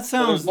 So that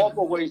sounds... there's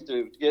multiple ways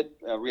to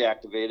get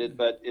reactivated,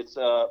 but it's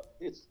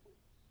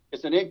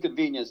an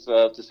inconvenience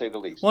to say the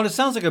least. Well, it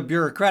sounds like a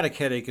bureaucratic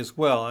headache as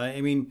well.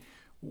 I mean,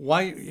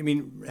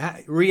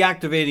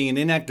 reactivating an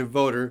inactive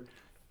voter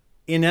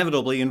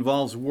inevitably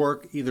involves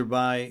work either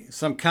by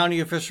some county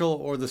official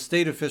or the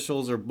state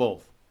officials or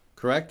both,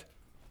 correct?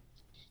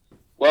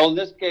 Well, in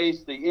this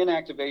case, the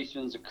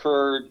inactivations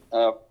occurred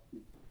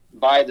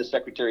by the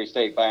Secretary of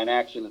State, by an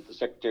action that the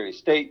Secretary of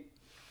State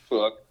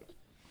took.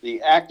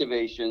 The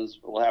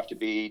activations will have to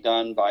be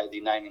done by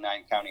the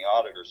 99 county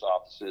auditors'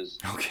 offices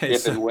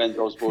if and when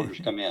those voters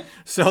come in.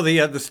 So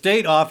the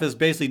state office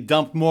basically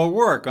dumped more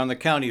work on the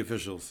county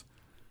officials.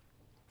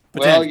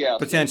 Well, yes.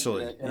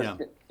 Potentially, yeah.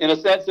 In a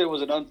sense, it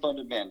was an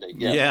unfunded mandate.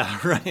 Yes. Yeah,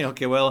 right.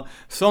 Okay. Well,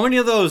 so many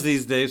of those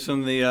these days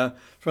from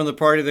the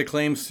party that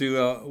claims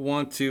to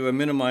want to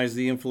minimize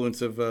the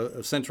influence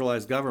of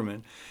centralized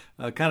government.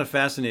 Kind of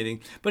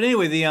fascinating. But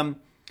anyway,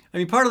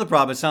 part of the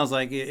problem, it sounds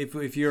like,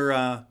 if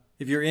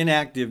you're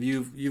inactive,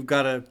 you've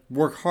got to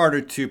work harder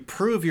to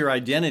prove your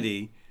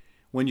identity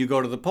when you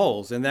go to the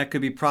polls. And that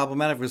could be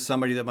problematic for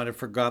somebody that might have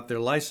forgot their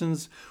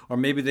license, or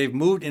maybe they've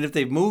moved. And if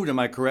they've moved, am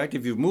I correct?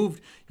 If you've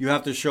moved, you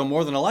have to show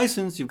more than a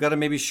license. You've got to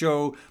maybe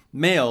show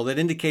mail that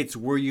indicates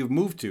where you've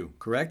moved to,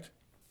 correct?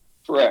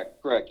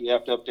 Correct. You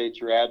have to update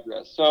your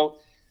address. So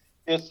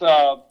it's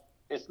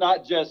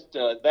not just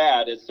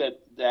that. It's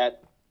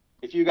that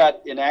if you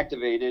got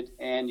inactivated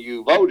and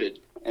you voted,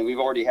 and we've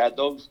already had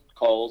those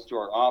calls to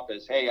our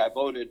office, hey, I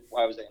voted,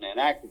 why was I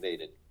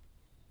inactivated?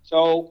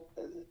 So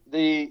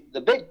the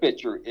big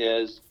picture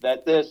is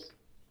that this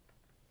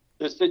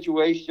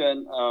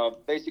situation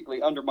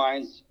basically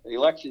undermines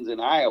elections in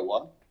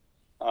Iowa,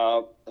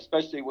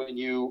 especially when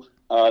you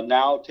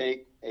now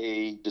take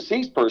a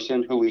deceased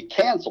person who we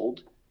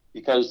canceled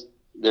because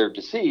they're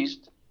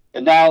deceased,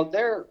 and now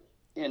they're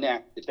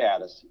inactive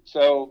status.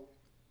 So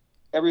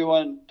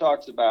everyone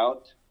talks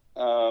about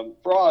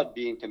fraud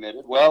being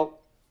committed. Well,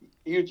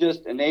 you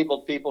just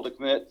enabled people to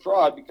commit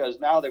fraud because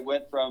now they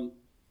went from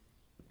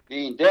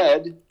being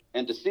dead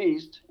and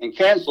deceased and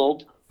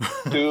canceled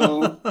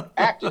to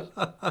active.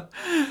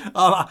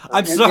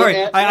 I'm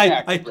sorry.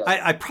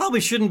 I probably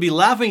shouldn't be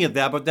laughing at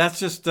that, but that's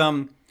just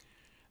that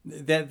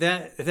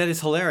is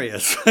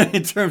hilarious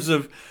in terms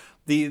of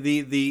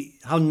the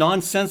how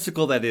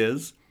nonsensical that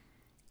is.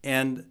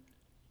 And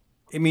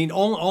I mean,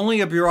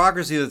 only a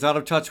bureaucracy that's out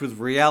of touch with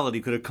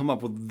reality could have come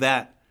up with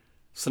that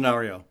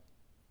scenario.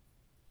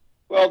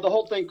 Well, the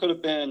whole thing could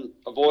have been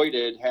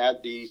avoided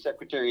had the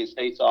Secretary of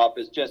State's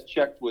office just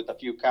checked with a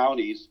few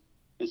counties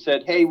and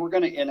said, hey, we're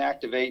going to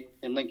inactivate,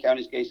 in Linn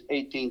County's case,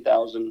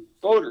 18,000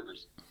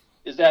 voters.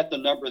 Is that the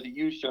number that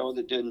you show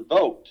that didn't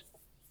vote?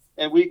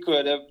 And we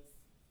could have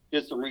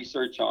did some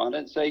research on it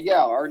and say,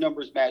 yeah, our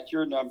numbers match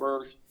your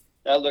number.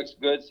 That looks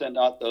good. Send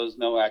out those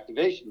no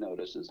activation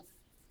notices.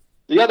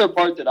 The other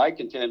part that I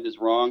contend is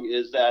wrong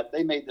is that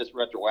they made this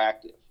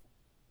retroactive.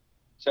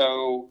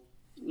 So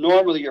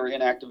normally you're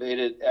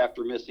inactivated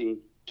after missing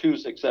 2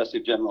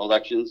 successive general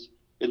elections.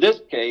 In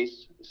this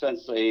case,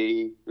 since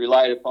they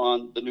relied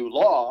upon the new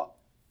law,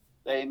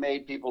 they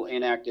made people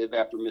inactive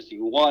after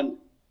missing one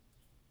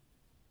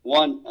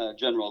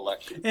general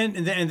election. And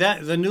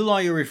that the new law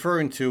you're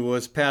referring to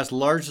was passed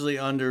largely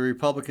under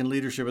Republican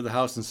leadership of the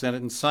House and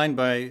Senate and signed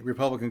by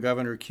Republican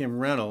Governor Kim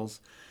Reynolds.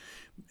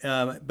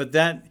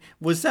 But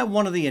was that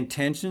one of the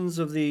intentions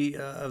of the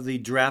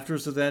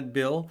drafters of that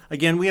bill?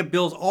 Again, we have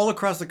bills all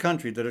across the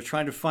country that are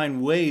trying to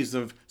find ways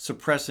of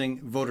suppressing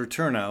voter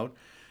turnout,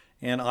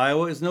 and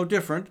Iowa is no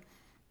different.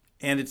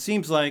 And it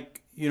seems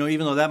like, even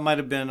though that might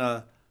have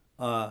been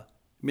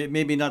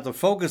maybe not the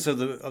focus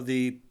of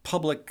the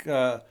public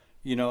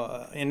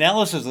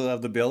analysis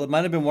of the bill, it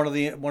might have been one of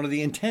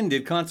the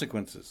intended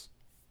consequences.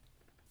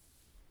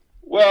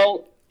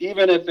 Well,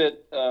 even if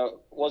it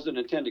was an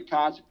intended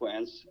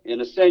consequence,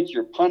 in a sense,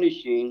 you're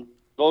punishing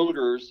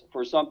voters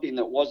for something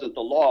that wasn't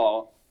the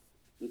law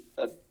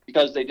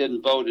because they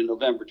didn't vote in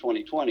November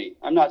 2020.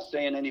 I'm not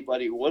saying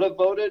anybody would have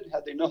voted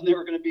had they known they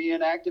were going to be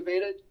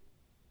inactivated,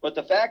 but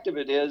the fact of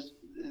it is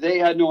they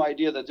had no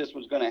idea that this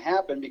was going to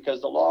happen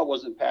because the law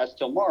wasn't passed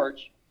till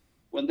March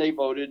when they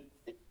voted.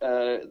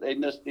 They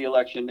missed the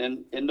election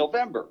in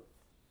November.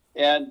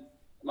 And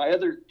my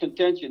other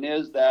contention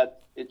is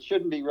that it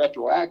shouldn't be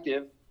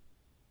retroactive.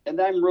 And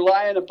I'm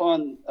relying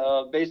upon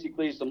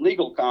basically some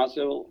legal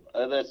counsel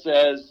that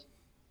says,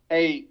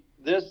 hey,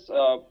 this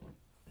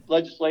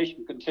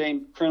legislation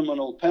contained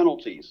criminal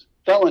penalties,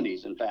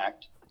 felonies, in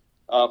fact,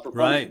 for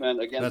punishment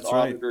against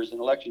auditors and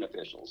election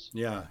officials.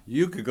 Yeah,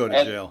 you could go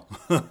to jail.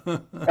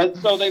 And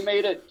so they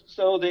made it,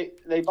 so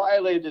they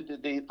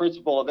violated the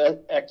principle of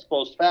ex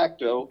post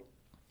facto,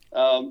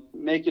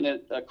 making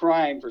it a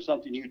crime for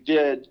something you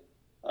did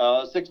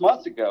 6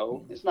 months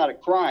ago. It's not a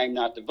crime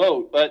not to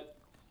vote, but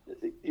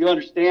you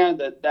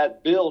understand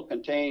that bill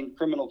contained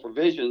criminal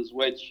provisions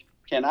which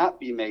cannot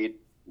be made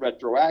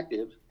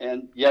retroactive,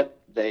 and yet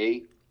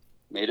they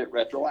made it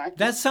retroactive.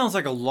 That sounds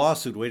like a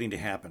lawsuit waiting to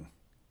happen.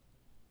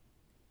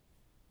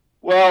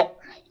 Well,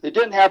 it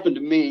didn't happen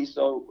to me,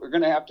 so we're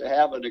going to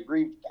have an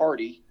aggrieved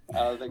party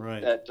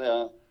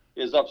that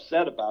is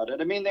upset about it.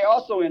 I mean, they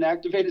also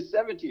inactivated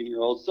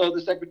 17-year-olds, so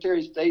the Secretary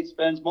of State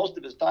spends most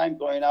of his time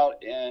going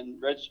out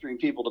and registering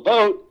people to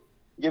vote,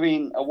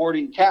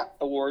 awarding CAP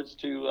awards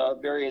to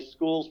various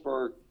schools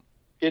for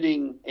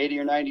hitting 80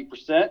 or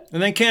 90%.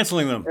 And then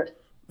canceling them.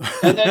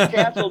 And then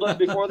canceled them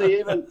before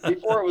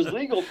it was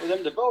legal for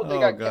them to vote. They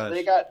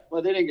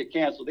didn't get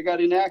canceled. They got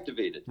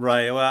inactivated.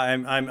 Right. Well,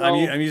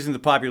 I'm using the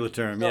popular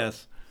term.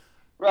 Yes.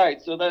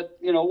 Right. So that,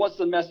 what's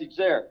the message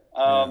there?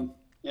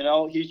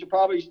 he should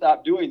probably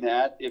stop doing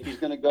that if he's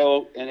going to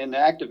go and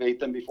inactivate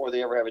them before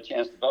they ever have a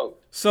chance to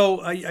vote.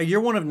 So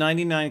you're one of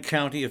 99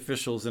 county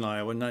officials in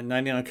Iowa,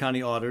 99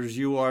 county auditors.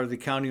 You are the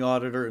county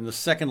auditor in the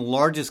second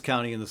largest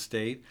county in the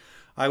state.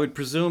 I would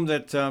presume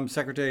that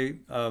Secretary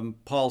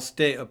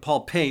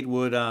Paul Pate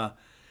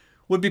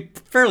would be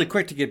fairly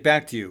quick to get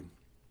back to you.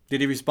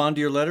 Did he respond to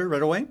your letter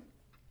right away?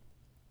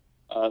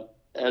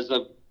 As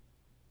of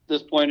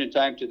this point in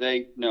time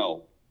today,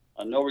 no.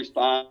 No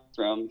response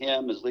from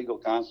him, his legal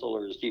counsel,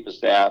 or his chief of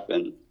staff,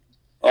 and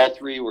all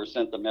three were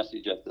sent the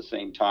message at the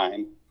same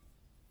time.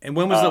 And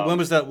when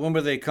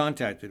were they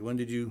contacted? When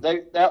did you?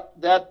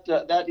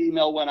 That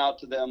email went out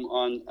to them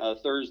on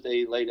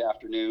Thursday late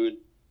afternoon,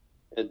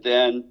 and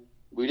then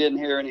we didn't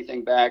hear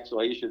anything back.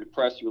 So I issued a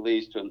press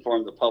release to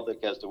inform the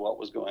public as to what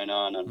was going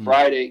on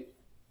Friday,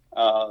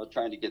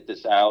 trying to get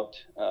this out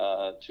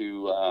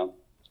to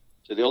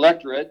the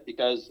electorate,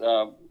 because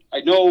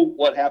I know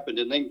what happened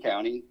in Linn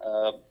County.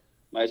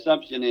 My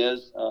assumption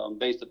is,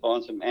 based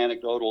upon some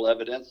anecdotal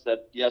evidence,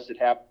 that yes, it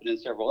happened in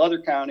several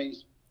other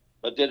counties,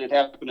 but did it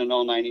happen in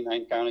all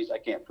 99 counties? I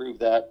can't prove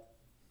that,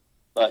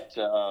 but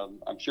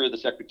I'm sure the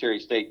Secretary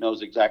of State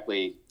knows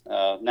exactly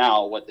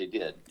now what they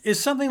did. Is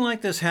something like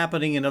this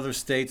happening in other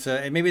states?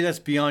 And maybe that's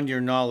beyond your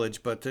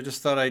knowledge, but I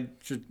just thought I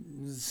should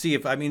see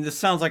if, this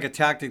sounds like a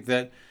tactic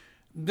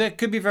that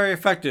could be very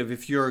effective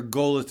if your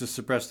goal is to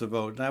suppress the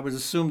vote. And I would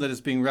assume that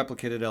it's being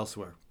replicated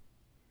elsewhere.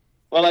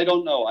 Well, I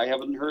don't know. I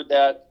haven't heard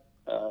that.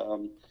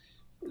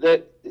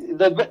 The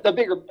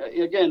bigger,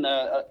 again,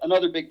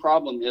 another big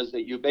problem is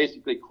that you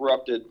basically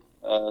corrupted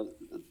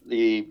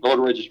the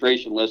voter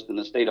registration list in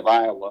the state of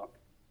Iowa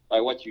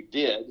by what you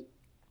did,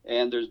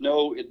 and there's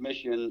no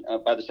admission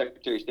by the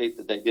Secretary of State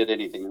that they did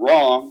anything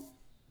wrong,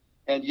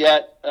 and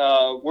yet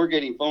we're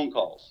getting phone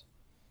calls.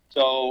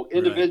 So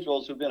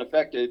individuals who've been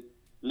affected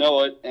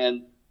know it,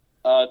 and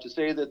to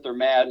say that they're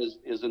mad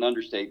is an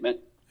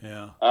understatement.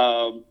 Yeah.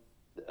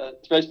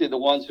 Especially the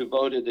ones who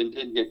voted and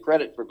didn't get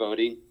credit for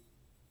voting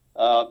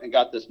and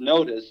got this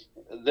notice,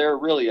 they're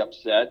really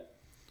upset.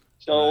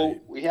 So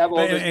we have all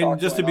this talk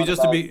just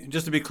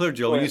to be clear,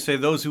 Joe, when you say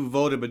those who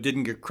voted but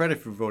didn't get credit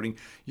for voting,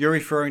 you're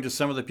referring to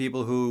some of the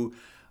people who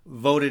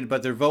voted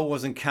but their vote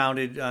wasn't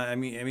counted.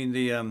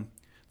 The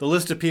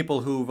list of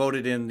people who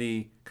voted in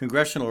the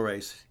congressional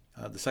race,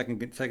 the second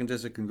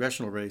district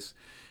congressional race.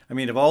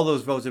 If all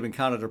those votes had been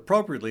counted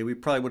appropriately, we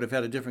probably would have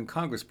had a different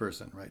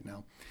congressperson right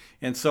now.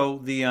 And so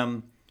what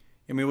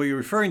you're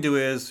referring to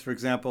is, for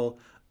example,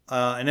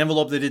 an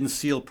envelope that didn't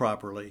seal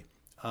properly,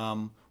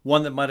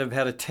 one that might have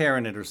had a tear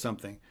in it or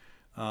something,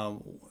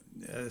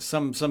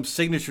 some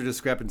signature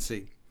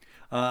discrepancy.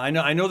 I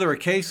know there are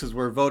cases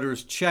where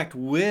voters checked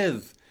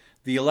with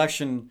the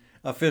election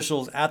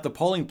officials at the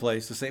polling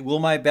place to say, will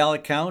my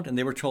ballot count? And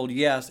they were told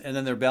yes, and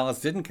then their ballots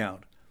didn't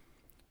count.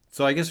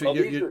 So I guess you're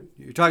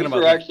talking about...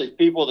 These are actually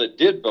people that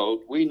did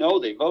vote. We know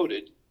they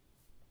voted.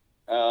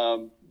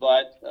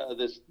 But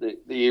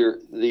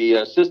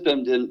the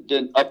system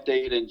didn't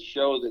update and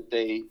show that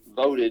they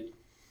voted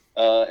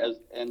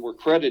and were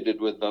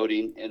credited with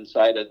voting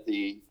inside of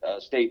the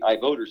state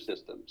iVoter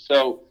system.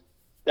 So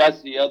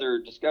that's the other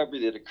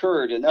discovery that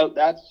occurred, and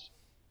that's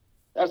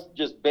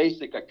just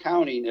basic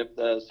accounting. If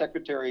the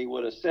secretary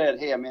would have said,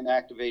 "Hey, I'm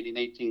inactivating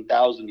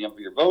 18,000 of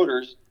your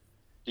voters.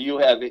 Do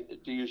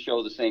you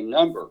show the same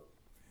number?"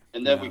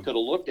 And then we could have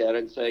looked at it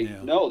and say,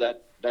 "No,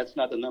 that's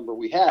not the number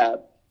we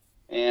have."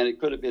 And it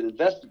could have been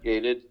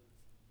investigated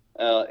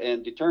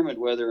and determined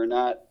whether or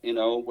not,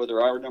 whether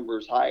our number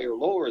is higher or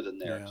lower than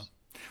theirs.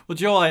 Yeah. Well,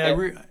 Joel, I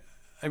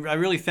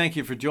really thank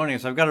you for joining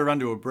us. I've got to run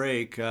to a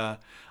break. I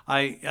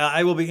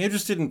will be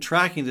interested in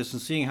tracking this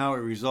and seeing how it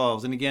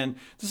resolves. And again,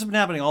 this has been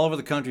happening all over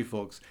the country,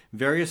 folks.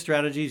 Various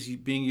strategies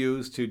being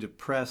used to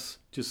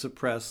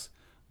suppress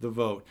the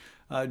vote.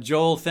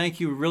 Joel, thank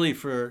you really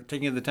for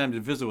taking the time to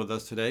visit with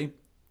us today.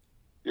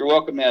 You're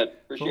welcome, Ed.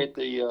 Appreciate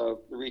the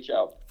reach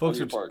out. Folks,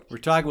 we're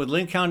talking with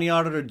Linn County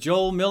Auditor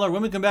Joel Miller.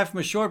 When we come back from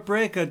a short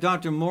break,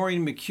 Dr.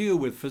 Maureen McCue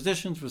with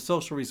Physicians for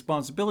Social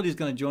Responsibility is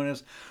going to join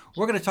us.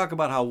 We're going to talk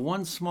about how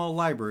one small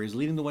library is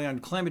leading the way on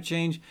climate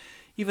change,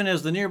 even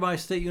as the nearby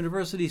state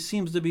university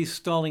seems to be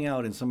stalling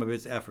out in some of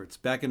its efforts.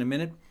 Back in a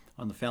minute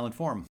on the Fallon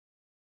Forum.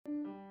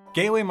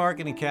 Gateway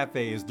Market and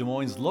Cafe is Des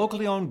Moines'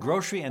 locally owned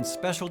grocery and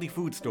specialty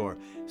food store,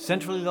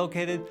 centrally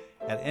located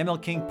at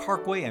ML King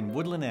Parkway and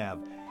Woodland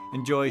Ave.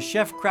 Enjoy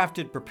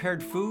chef-crafted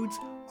prepared foods,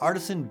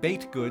 artisan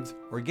baked goods,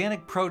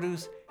 organic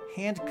produce,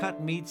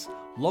 hand-cut meats,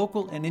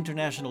 local and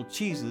international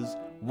cheeses,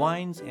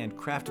 wines, and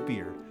craft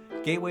beer.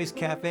 Gateway's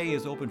Cafe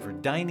is open for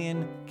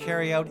dine-in,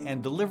 carry-out,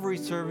 and delivery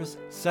service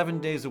 7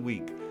 days a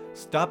week.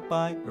 Stop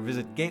by or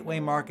visit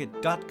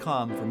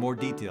gatewaymarket.com for more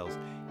details.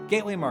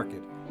 Gateway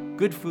Market.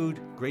 Good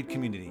food, great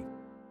community.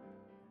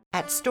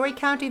 At Story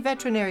County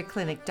Veterinary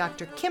Clinic,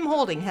 Dr. Kim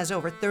Holding has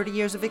over 30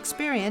 years of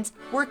experience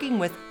working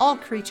with all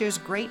creatures,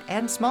 great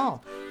and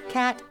small.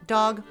 Cat,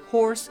 dog,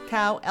 horse,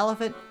 cow,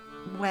 elephant.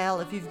 Well,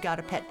 if you've got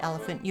a pet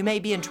elephant, you may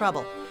be in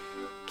trouble.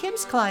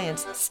 Kim's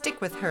clients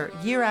stick with her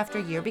year after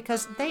year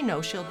because they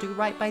know she'll do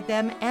right by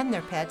them and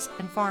their pets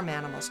and farm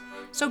animals.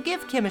 So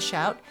give Kim a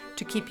shout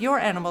to keep your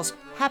animals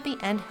happy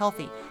and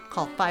healthy.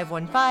 Call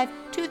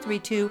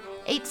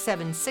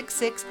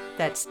 515-232-8766.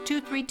 That's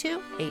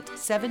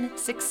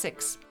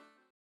 232-8766.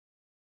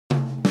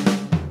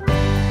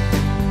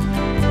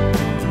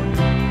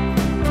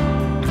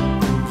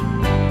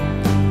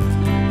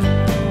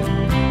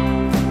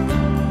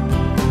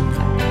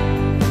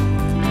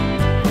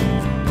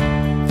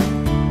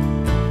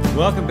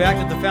 Welcome back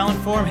to the Fallon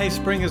Forum. Hey,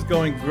 spring is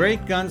going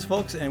great guns,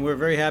 folks, and we're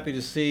very happy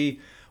to see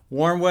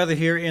warm weather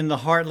here in the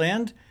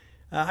heartland.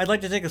 I'd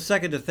like to take a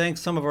second to thank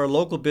some of our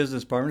local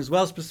business partners,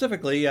 well,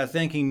 specifically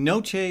thanking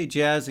Noche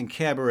Jazz and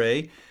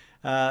Cabaret.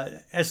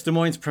 As Des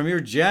Moines'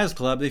 premier jazz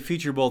club, they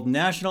feature both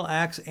national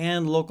acts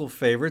and local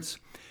favorites,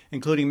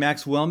 including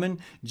Max Wellman,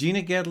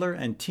 Gina Gedler,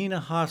 and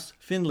Tina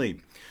Haas-Findlay.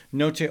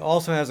 Noche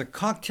also has a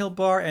cocktail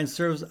bar and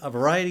serves a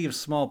variety of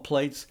small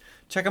plates.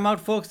 Check them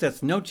out, folks.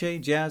 That's Noche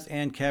Jazz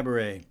and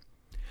Cabaret.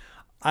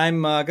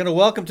 I'm going to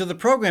welcome to the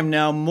program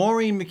now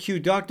Maureen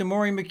McCue. Dr.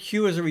 Maureen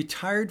McCue is a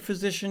retired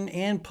physician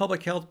and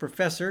public health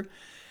professor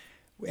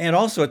and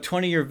also a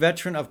 20-year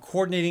veteran of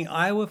coordinating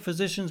Iowa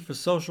Physicians for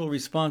Social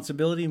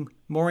Responsibility.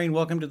 Maureen,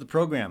 welcome to the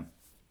program.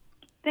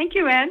 Thank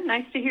you, Ed.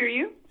 Nice to hear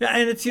you. Yeah,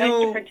 and it's, nice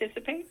to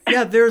participate.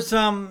 Yeah, there's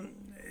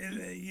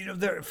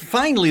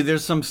finally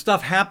there's some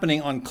stuff happening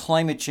on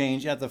climate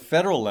change at the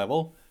federal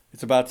level.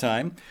 It's about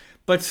time.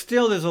 But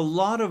still, there's a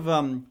lot of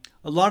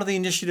the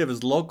initiative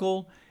is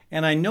local.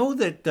 And I know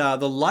that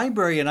the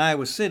library in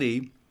Iowa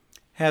City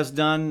has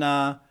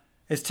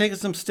taken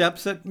some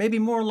steps that maybe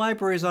more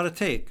libraries ought to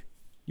take.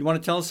 You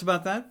want to tell us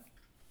about that?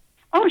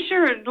 Oh,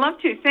 sure. I'd love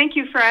to. Thank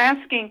you for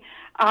asking.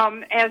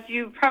 As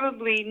you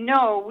probably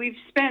know, we've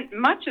spent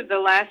much of the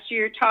last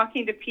year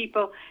talking to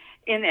people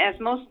in as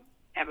most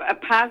a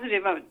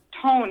positive a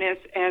tone as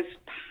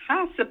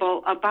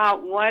possible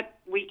about what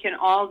we can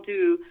all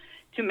do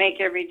to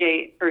make every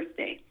day Earth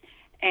Day.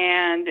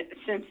 And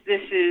since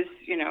this is,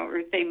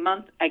 Earth Day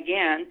month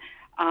again,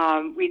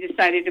 we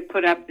decided to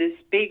put up this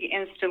big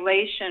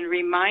installation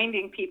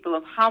reminding people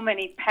of how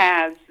many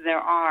paths there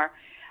are.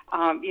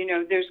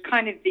 There's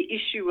kind of the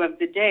issue of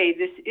the day.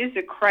 This is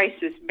a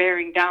crisis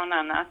bearing down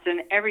on us,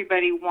 and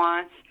everybody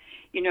wants,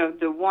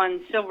 the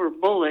one silver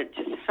bullet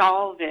to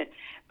solve it.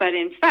 But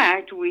in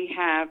fact, we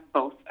have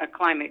both a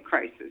climate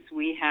crisis,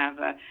 we have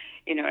a,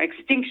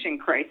 extinction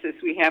crisis,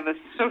 we have a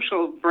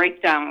social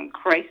breakdown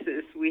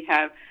crisis, we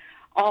have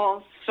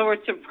all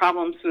sorts of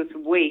problems with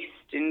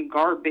waste and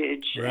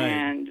garbage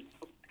and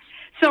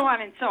so on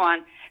and so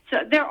on.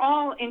 So they're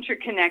all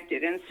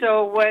interconnected. And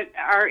so what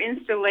our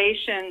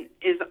installation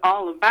is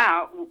all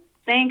about,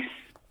 thanks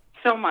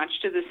so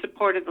much to the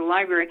support of the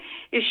library,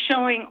 is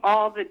showing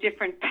all the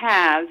different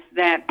paths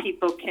that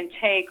people can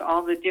take,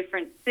 all the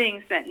different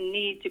things that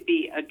need to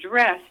be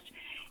addressed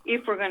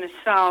if we're going to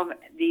solve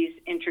these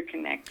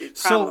interconnected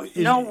problems.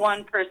 No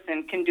one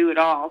person can do it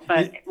all,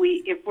 but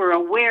if we're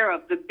aware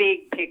of the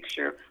big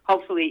picture,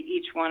 hopefully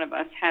each one of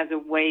us has a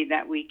way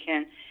that we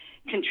can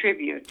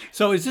contribute.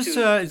 So is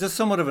this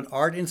somewhat of an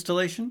art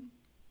installation?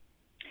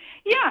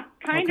 Yeah,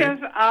 kind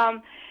of.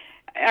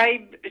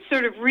 I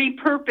sort of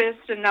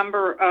repurposed a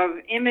number of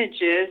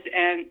images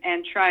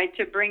and tried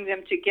to bring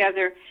them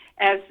together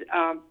as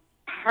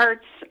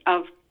parts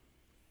of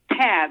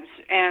paths,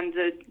 and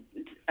the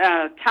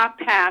top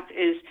path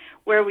is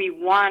where we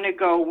want to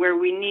go, where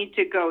we need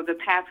to go, the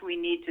path we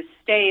need to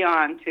stay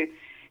on to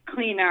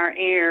clean our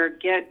air,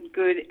 get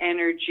good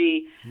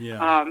energy,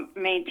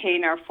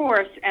 maintain our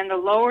forests. And the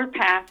lower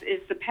path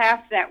is the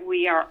path that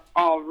we are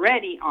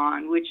already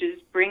on, which is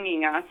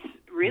bringing us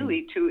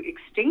really to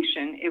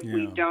extinction if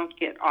we don't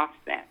get off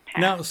that path.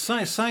 Now,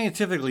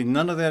 scientifically,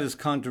 none of that is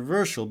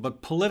controversial,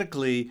 but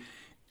politically,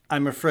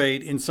 I'm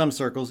afraid, in some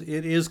circles,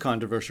 it is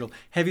controversial.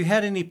 Have you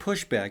had any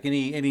pushback,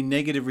 any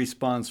negative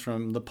response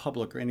from the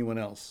public or anyone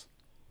else?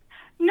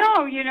 No,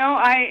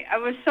 I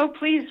was so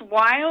pleased.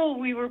 While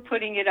we were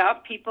putting it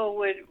up, people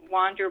would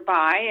wander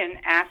by and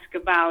ask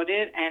about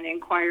it and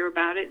inquire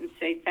about it and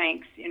say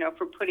thanks,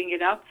 for putting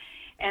it up.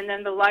 And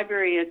then the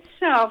library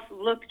itself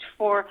looked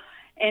for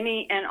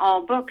any and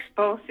all books,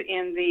 both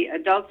in the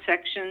adult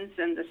sections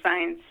and the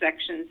science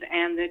sections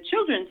and the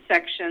children's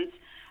sections,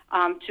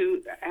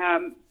 to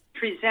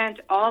present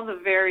all the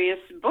various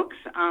books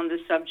on the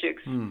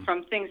subjects,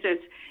 from things as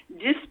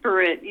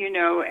disparate,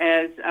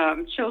 as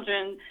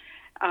children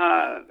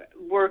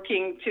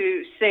working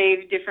to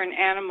save different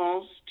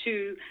animals,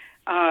 to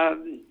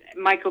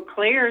Michael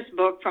Clare's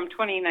book from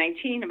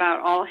 2019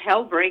 about all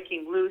hell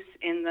breaking loose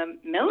in the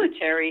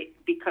military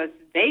because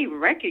they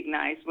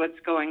recognize what's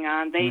going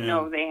on. They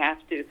know they have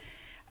to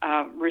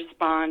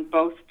respond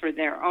both for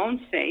their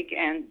own sake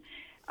and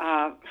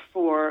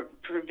for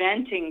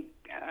preventing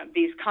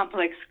these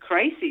complex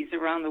crises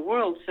around the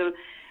world. So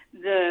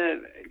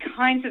the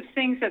kinds of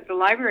things that the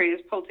library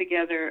has pulled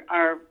together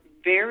are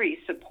very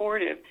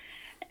supportive.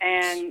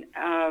 And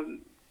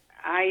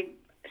I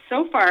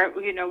so far,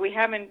 we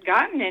haven't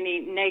gotten any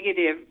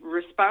negative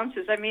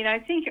responses. I mean, I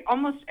think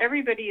almost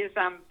everybody is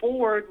on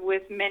board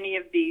with many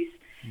of these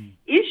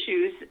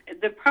issues.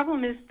 The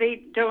problem is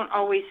they don't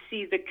always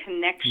see the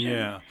connection.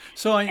 Yeah.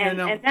 So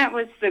and that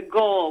was the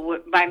goal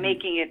by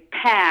making it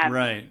paths.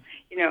 Right.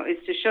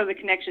 Is to show the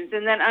connections,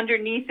 and then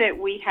underneath it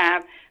we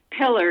have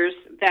pillars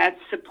that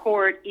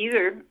support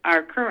either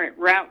our current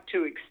route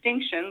to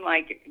extinction,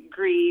 like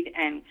greed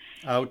and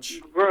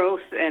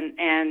growth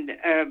and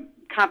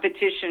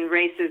competition,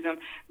 racism,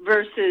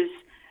 versus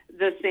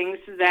the things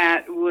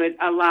that would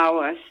allow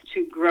us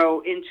to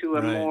grow into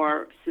a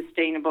more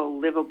sustainable,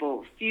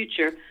 livable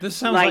future, this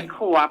sounds like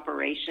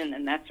cooperation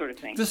and that sort of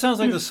thing. This sounds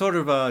like the sort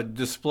of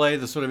display,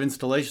 the sort of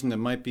installation that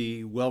might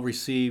be well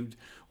received,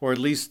 or at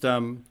least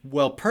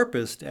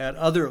well-purposed at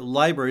other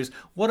libraries.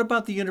 What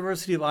about the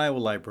University of Iowa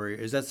Library?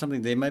 Is that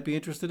something they might be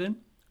interested in?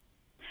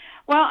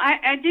 Well,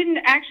 I didn't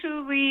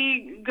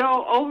actually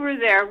go over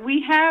there.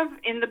 We have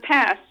in the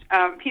past,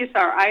 PSR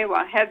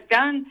Iowa has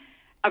done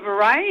a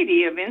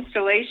variety of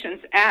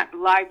installations at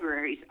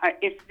libraries.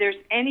 If there's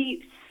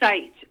any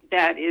site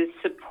that is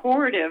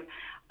supportive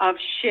of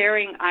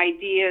sharing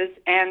ideas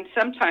and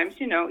sometimes,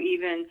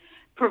 even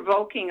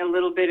provoking a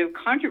little bit of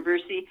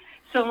controversy,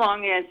 so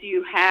long as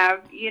you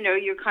have,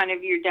 your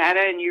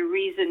data and your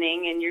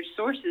reasoning and your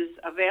sources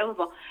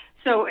available.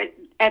 So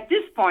at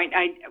this point,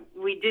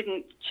 we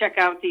didn't check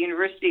out the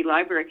university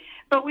library,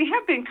 but we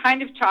have been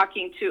kind of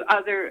talking to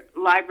other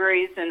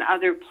libraries and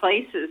other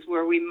places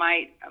where we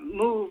might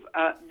move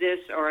this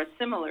or a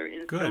similar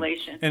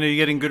installation. Good. And are you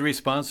getting good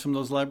response from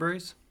those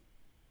libraries?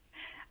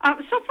 So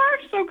far,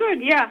 so good.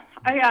 Yeah.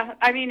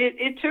 I mean,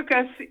 it took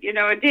us,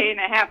 a day and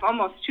a half,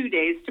 almost 2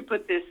 days to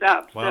put this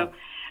up. Wow. So.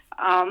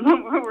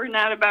 We're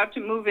not about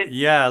to move it.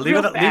 Yeah, leave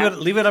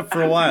it up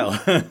for a while.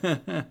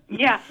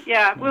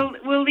 Yeah.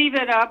 We'll leave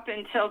it up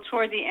until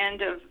toward the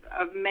end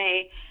of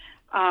May,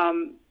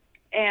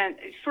 and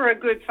for a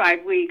good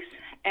 5 weeks.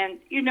 And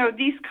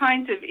these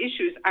kinds of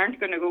issues aren't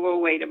going to go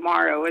away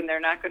tomorrow, and they're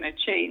not going to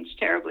change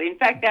terribly. In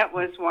fact, that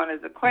was one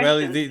of the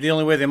questions. Well, the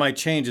only way they might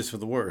change is for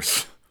the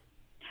worse.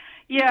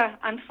 Yeah,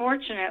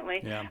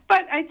 unfortunately. Yeah.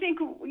 But I think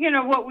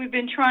what we've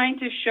been trying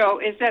to show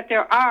is that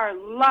there are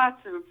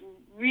lots of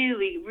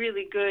really,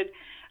 really good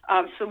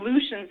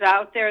solutions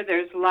out there.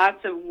 There's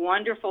lots of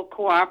wonderful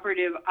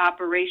cooperative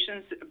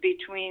operations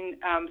between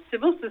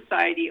civil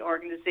society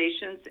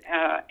organizations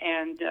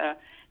and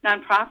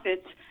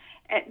nonprofits.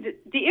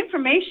 The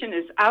information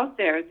is out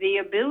there. The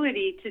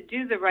ability to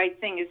do the right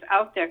thing is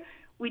out there.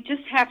 We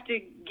just have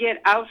to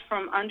get out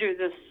from under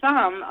the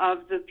thumb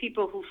of the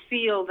people who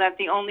feel that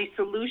the only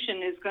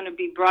solution is going to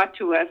be brought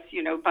to us,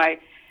 by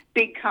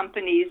big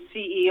companies,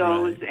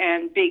 CEOs,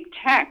 and big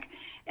tech.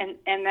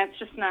 And that's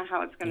just not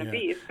how it's going to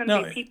be. It's going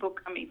to be people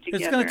coming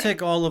together. It's going to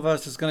take all of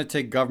us. It's going to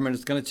take government.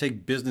 It's going to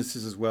take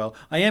businesses as well.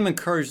 I am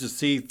encouraged to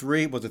see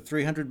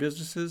 300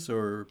 businesses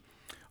or...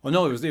 Oh,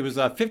 no, it was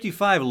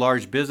 55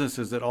 large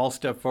businesses that all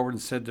stepped forward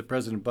and said to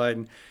President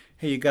Biden,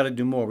 hey, you got to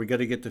do more. We got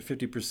to get to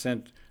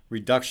 50%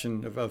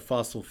 reduction of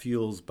fossil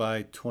fuels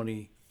by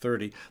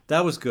 2030.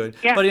 That was good.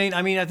 Yeah. But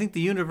I think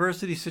the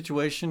university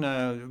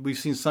situation, we've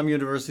seen some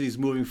universities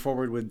moving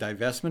forward with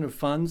divestment of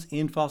funds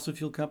in fossil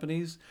fuel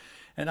companies.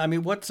 And I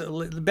mean, back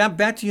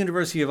to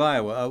University of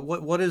Iowa?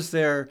 What is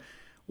their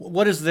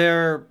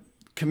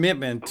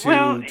commitment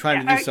to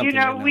trying to do something?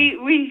 Right now?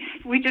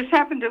 We just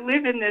happen to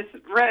live in this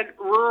red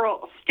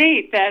rural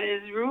state that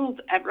is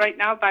ruled right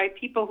now by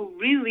people who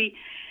really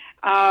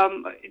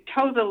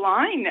toe the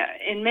line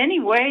in many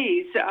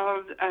ways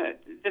of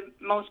the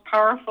most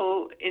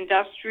powerful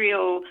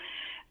industrial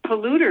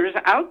polluters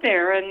out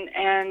there,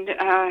 and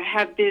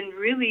have been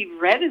really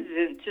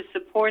reticent to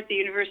support the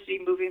university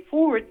moving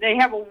forward. They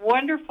have a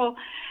wonderful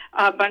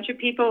bunch of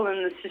people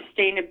in the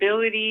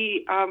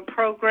sustainability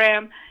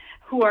program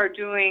who are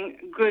doing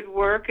good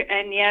work,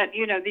 and yet,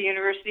 the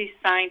university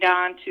signed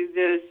on to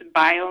this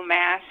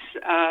biomass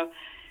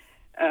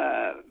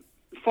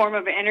form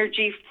of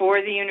energy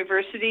for the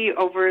university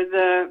over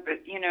the,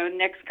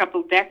 next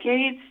couple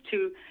decades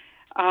to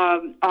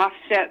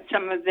offset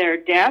some of their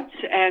debts.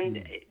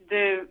 And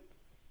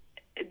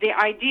the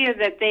idea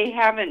that they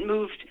haven't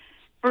moved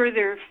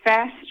further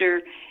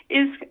faster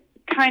is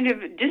kind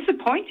of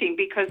disappointing,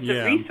 because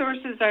the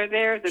resources are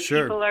there, the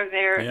people are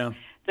there,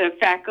 the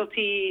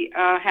faculty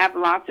have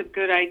lots of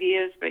good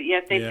ideas, but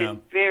yet they've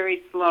been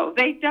very slow.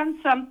 They've done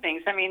some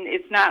things. I mean,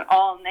 it's not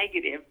all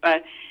negative,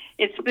 but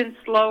it's been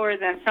slower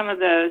than some of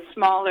the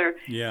smaller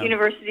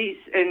universities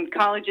and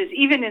colleges,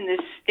 even in this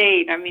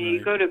state. I mean,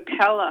 you go to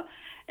Pella,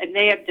 and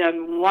they have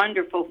done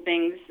wonderful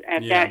things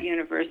at that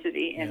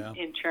university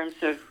in terms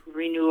of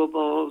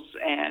renewables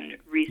and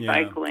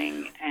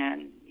recycling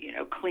and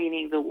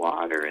cleaning the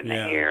water and the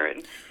air.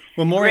 And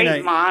well, Maureen,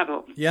 great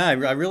model. Yeah, I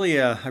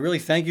really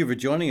thank you for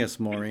joining us,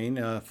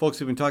 Maureen. Folks,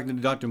 we've been talking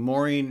to Dr.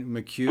 Maureen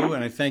McCue,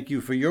 and I thank you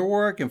for your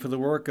work and for the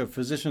work of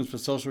Physicians for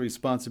Social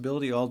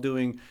Responsibility, all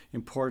doing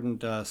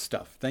important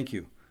stuff. Thank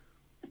you.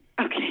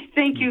 Okay,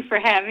 Thank you for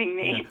having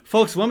me. Yeah.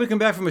 Folks, when we come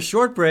back from a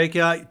short break,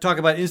 talk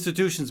about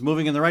institutions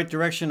moving in the right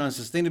direction on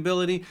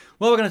sustainability.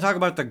 Well, we're going to talk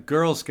about the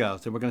Girl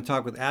Scouts, and we're going to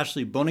talk with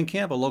Ashley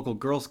Bohnenkamp, a local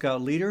Girl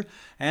Scout leader,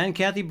 and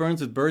Kathy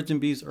Byrnes with Birds and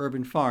Bees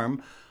Urban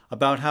Farm,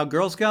 about how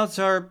Girl Scouts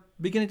are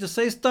beginning to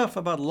say stuff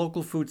about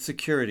local food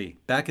security.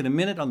 Back in a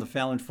minute on the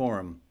Fallon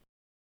Forum.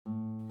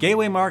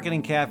 Gateway Market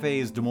and Cafe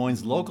is Des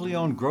Moines' locally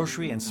owned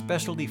grocery and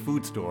specialty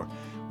food store.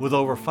 With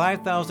over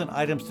 5,000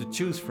 items to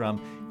choose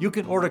from, you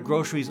can order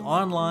groceries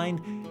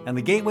online, and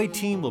the Gateway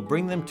team will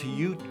bring them to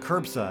you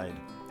curbside.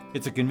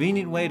 It's a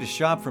convenient way to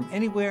shop from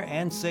anywhere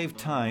and save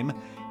time.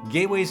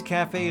 Gateway's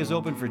Cafe is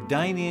open for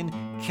dine-in,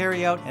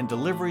 carry-out, and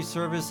delivery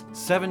service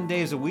 7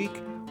 days a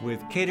week,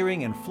 with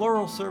catering and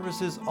floral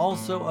services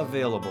also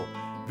available.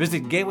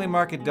 Visit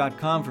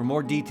gatewaymarket.com for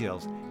more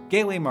details.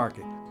 Gateway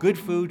Market, good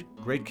food,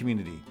 great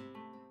community.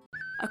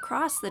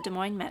 Across the Des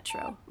Moines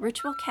Metro,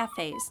 Ritual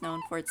Cafe is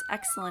known for its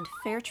excellent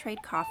fair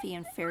trade coffee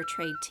and fair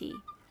trade tea.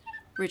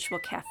 Ritual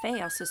Cafe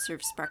also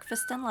serves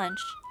breakfast and lunch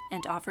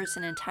and offers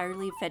an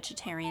entirely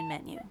vegetarian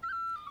menu.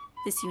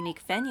 This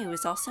unique venue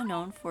is also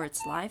known for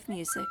its live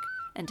music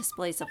and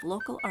displays of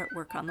local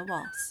artwork on the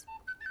walls.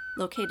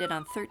 Located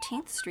on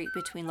 13th Street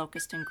between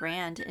Locust and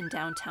Grand in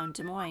downtown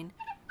Des Moines,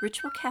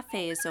 Ritual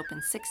Cafe is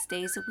open 6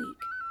 days a week.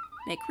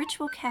 Make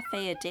Ritual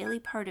Cafe a daily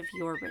part of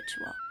your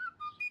ritual.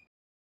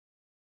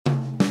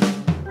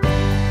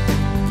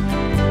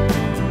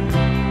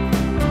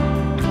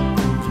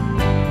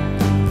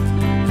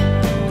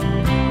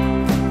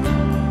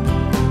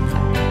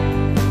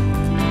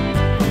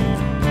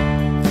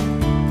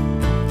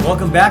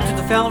 Welcome back to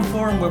the Fallon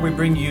Forum, where we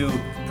bring you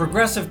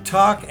progressive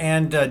talk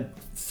and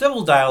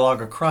civil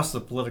dialogue across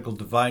the political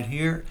divide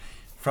here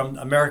from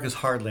America's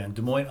heartland,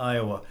 Des Moines,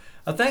 Iowa.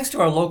 Thanks to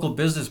our local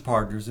business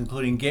partners,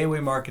 including Gateway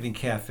Market and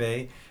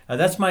Cafe.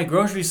 That's my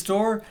grocery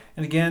store,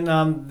 and again,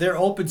 they're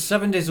open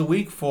 7 days a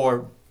week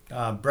for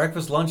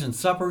breakfast, lunch, and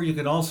supper. You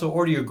can also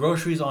order your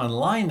groceries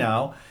online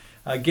now.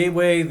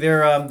 Gateway,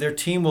 their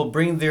team will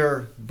bring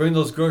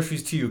those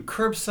groceries to you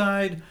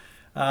curbside.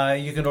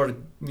 You can order,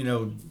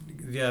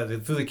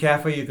 through the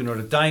cafe. You can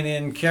order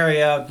dine-in,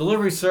 carry-out,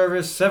 delivery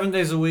service, 7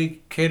 days a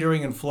week.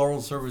 Catering and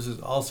floral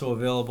services also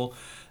available.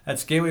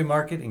 That's Gateway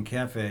Market and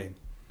Cafe.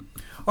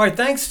 All right,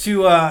 thanks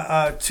to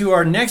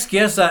our next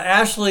guest,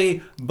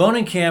 Ashley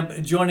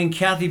Bohnenkamp, joining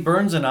Kathy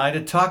Byrnes and I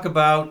to talk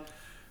about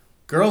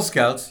Girl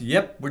Scouts.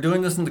 Yep, we're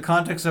doing this in the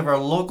context of our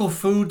local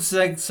food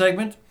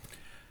segment.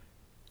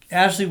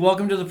 Ashley,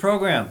 welcome to the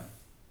program.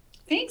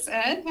 Thanks,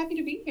 Ed. Happy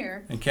to be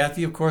here. And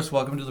Kathy, of course,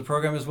 welcome to the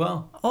program as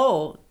well.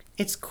 Oh,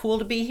 it's cool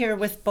to be here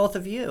with both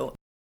of you.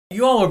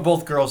 You all are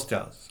both Girl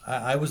Scouts.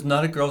 I was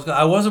not a Girl Scout.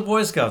 I was a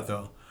Boy Scout,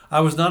 though. I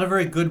was not a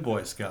very good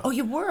Boy Scout. Oh,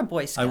 you were a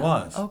Boy Scout? I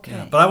was. Okay.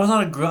 Yeah. But I was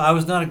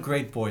not a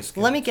great Boy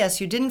Scout. Let me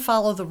guess, you didn't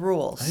follow the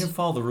rules. I didn't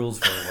follow the rules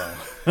very well.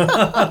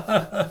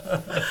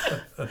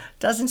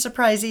 Doesn't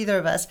surprise either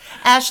of us.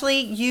 Ashley,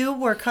 you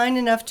were kind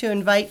enough to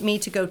invite me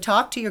to go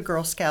talk to your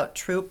Girl Scout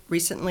troop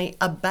recently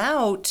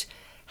about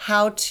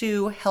how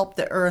to help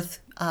the Earth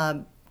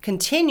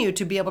continue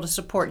to be able to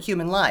support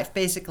human life,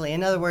 basically.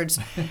 In other words,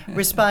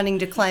 responding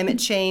to climate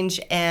change.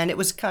 And it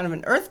was kind of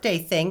an Earth Day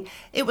thing.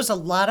 It was a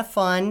lot of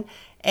fun.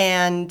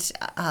 And,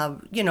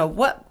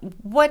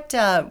 what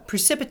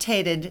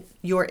precipitated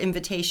your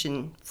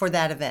invitation for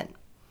that event?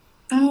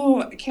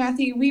 Oh,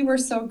 Kathy, we were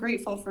so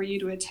grateful for you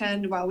to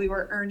attend while we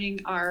were earning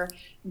our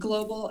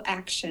Global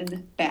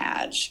Action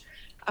Badge.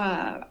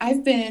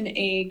 I've been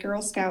a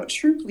Girl Scout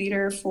troop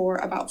leader for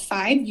about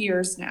 5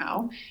 years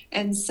now.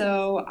 And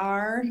so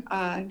our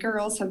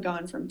girls have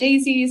gone from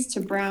daisies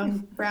to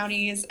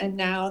brownies, and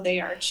now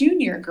they are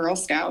junior Girl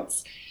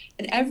Scouts.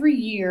 And every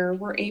year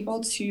we're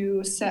able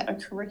to set a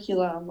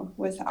curriculum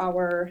with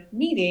our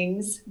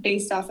meetings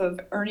based off of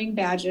earning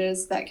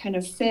badges that kind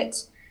of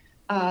fit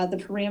the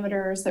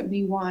parameters that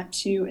we want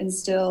to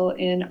instill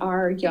in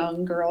our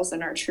young girls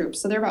in our troop.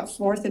 So they're about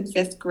 4th and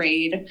 5th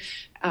grade,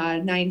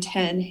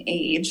 9-10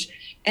 age.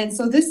 And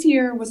so this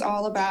year was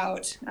all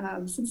about,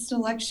 since it's an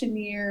election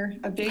year,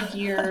 a big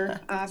year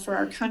for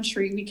our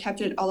country, we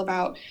kept it all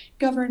about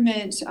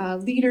government,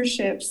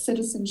 leadership,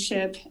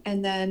 citizenship,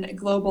 and then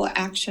global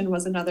action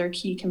was another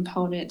key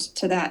component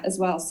to that as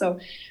well. So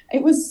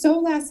it was so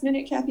last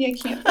minute, Kathy, I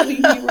can't believe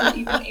you were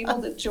even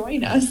able to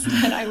join us.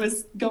 And I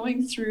was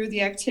going through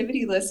the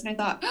activity list and I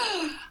thought,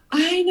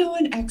 I know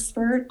an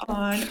expert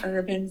on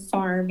urban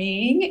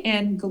farming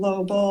and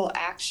global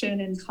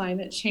action and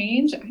climate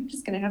change. I'm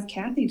just going to have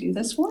Kathy do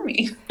this for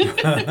me.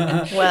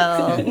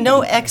 Well,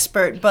 no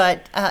expert,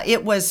 but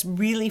it was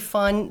really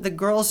fun. The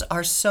girls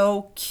are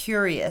so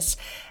curious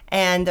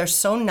and they're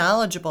so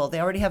knowledgeable.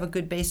 They already have a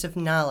good base of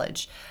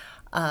knowledge.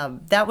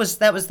 That was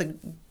the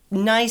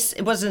nice,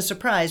 it wasn't a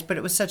surprise, but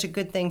it was such a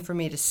good thing for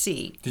me to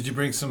see. Did you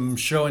bring some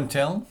show and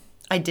tell?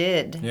 I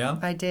did. Yeah?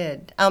 I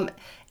did.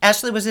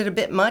 Ashley, was it a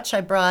bit much?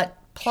 I brought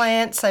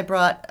plants, I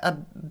brought a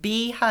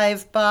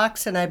beehive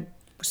box, and I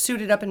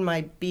suited up in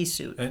my bee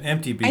suit. An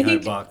empty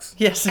beehive box.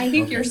 Yes. I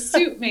think your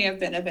suit may have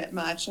been a bit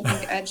much. I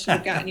think Ed should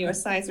have gotten you a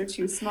size or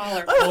two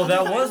smaller. Oh,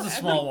 that was the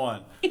small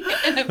one.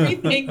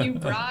 Everything you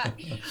brought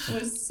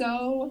was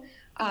so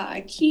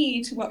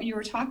key to what you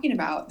were talking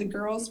about. The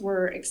girls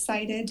were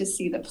excited to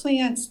see the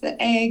plants,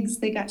 the eggs.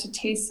 They got to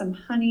taste some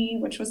honey,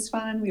 which was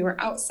fun. We were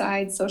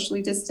outside,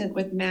 socially distant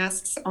with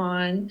masks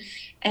on.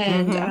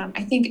 And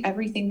I think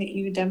everything that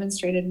you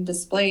demonstrated and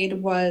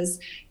displayed was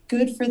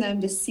good for them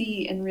to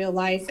see in real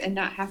life and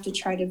not have to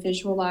try to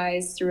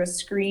visualize through a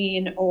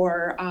screen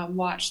or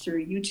watch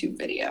through a YouTube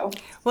video.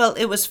 Well,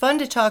 it was fun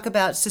to talk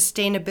about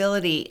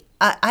sustainability.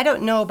 I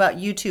don't know about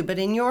you two, but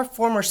in your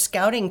former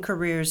scouting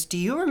careers, do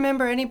you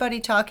remember anybody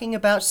talking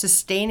about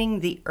sustaining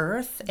the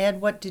earth?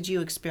 Ed, what did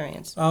you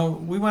experience?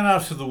 We went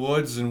out to the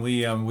woods and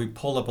we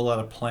pulled up a lot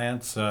of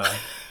plants.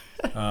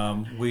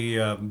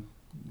 We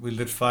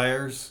lit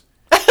fires.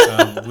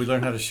 We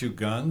learned how to shoot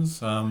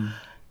guns.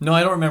 No,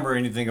 I don't remember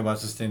anything about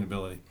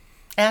sustainability.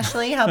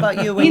 Ashley, how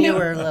about you when you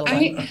were a little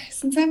one?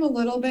 Since I'm a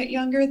little bit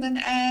younger than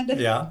Ed,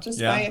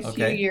 by a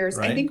few years,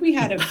 right. I think we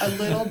had a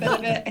little bit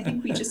of it. I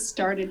think we just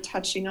started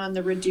touching on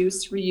the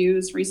reduce,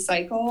 reuse,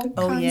 recycle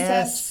concept.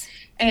 Yes.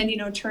 And,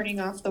 turning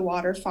off the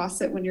water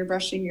faucet when you're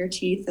brushing your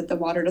teeth, that the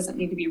water doesn't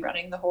need to be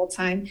running the whole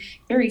time.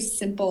 Very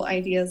simple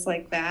ideas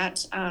like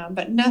that,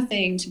 but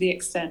nothing to the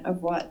extent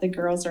of what the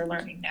girls are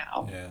learning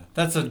now. Yeah,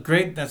 that's a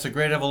great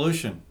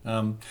evolution.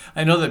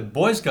 I know that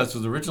Boy Scouts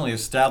was originally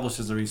established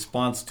as a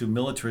response to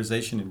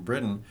militarization in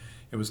Britain.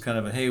 It was kind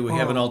of a, hey, we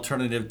have an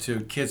alternative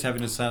to kids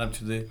having to sign up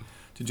to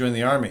join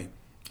the army.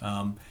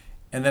 And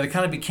then it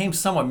kind of became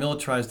somewhat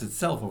militarized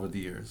itself over the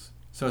years.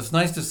 So it's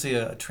nice to see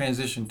a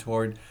transition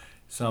toward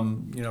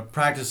some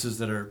practices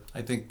that are,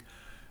 I think,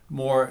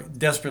 more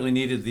desperately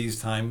needed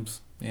these times,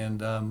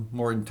 and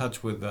more in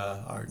touch with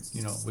our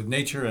with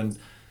nature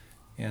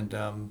and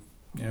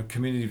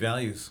community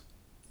values.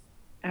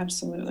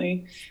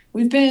 Absolutely.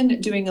 We've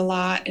been doing a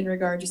lot in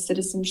regard to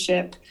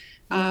citizenship,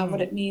 what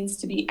it means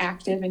to be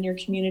active in your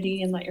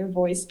community and let your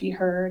voice be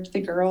heard.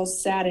 The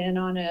girls sat in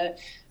on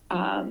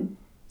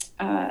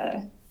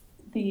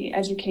the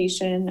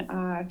education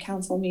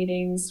council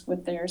meetings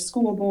with their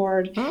school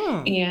board.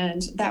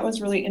 And that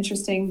was really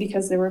interesting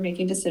because they were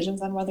making decisions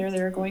on whether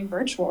they were going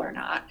virtual or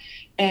not.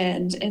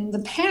 And in the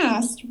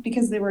past,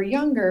 because they were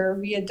younger,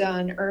 we had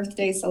done Earth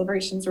Day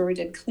celebrations where we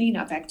did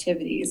cleanup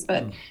activities,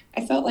 but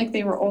I felt like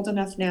they were old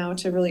enough now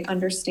to really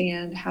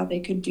understand how they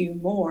could do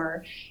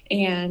more.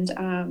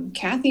 And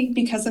Kathy,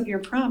 because of your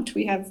prompt,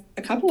 we have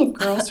a couple of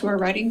girls who are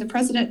writing the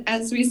president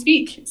as we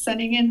speak,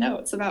 sending in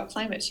notes about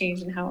climate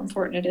change and how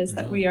important it is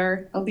that we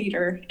are a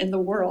leader in the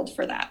world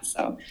for that.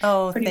 So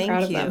pretty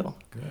proud of them.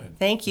 Good.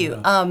 Thank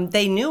you. Yeah.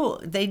 They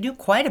knew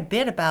quite a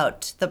bit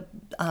about the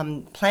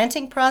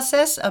planting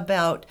process,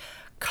 about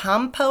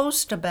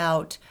compost,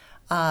 about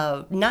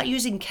not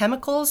using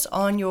chemicals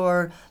on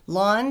your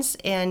lawns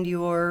and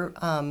your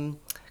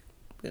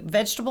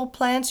vegetable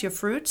plants, your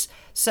fruits.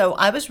 So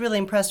I was really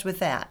impressed with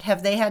that.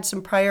 Have they had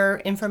some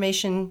prior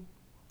information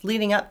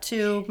leading up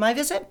to my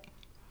visit?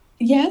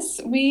 Yes,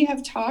 we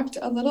have talked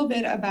a little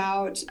bit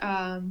about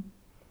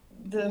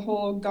the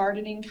whole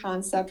gardening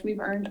concept. We've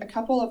earned a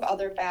couple of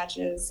other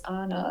badges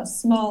on a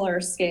smaller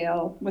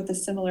scale with a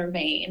similar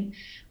vein.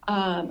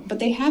 But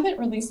they haven't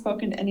really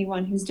spoken to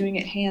anyone who's doing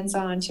it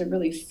hands-on to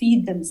really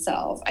feed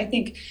themselves. I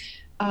think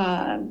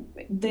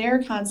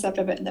their concept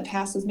of it in the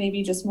past was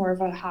maybe just more of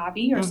a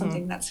hobby or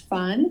something that's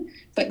fun,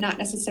 but not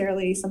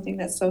necessarily something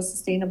that's so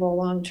sustainable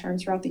long-term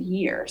throughout the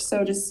year.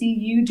 So to see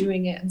you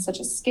doing it in such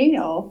a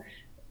scale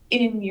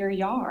in your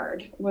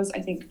yard was,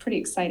 I think, pretty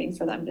exciting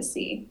for them to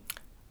see.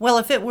 Well,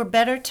 if it were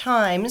better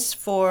times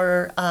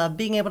for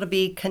being able to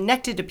be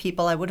connected to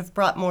people, I would have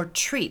brought more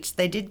treats.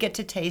 They did get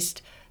to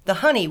taste the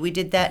honey. We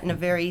did that in a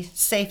very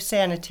safe,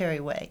 sanitary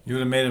way. You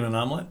would have made him an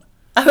omelet?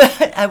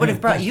 I would have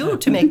brought you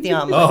to make the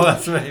omelet. Oh,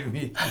 that's right.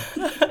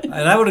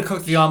 And I would have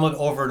cooked the omelet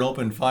over an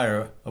open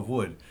fire of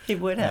wood. He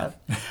would have.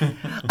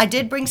 I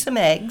did bring some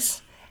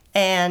eggs,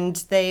 and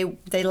they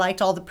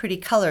liked all the pretty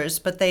colors,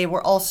 but they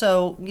were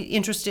also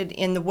interested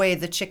in the way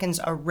the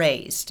chickens are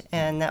raised,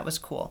 and that was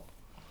cool.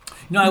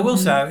 I will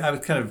say I was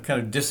kind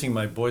of dissing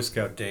my Boy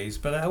Scout days,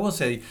 but I will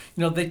say,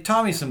 they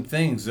taught me some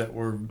things that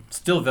were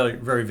still very,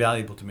 very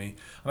valuable to me.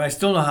 I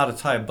still know how to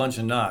tie a bunch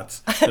of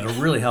knots that are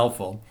really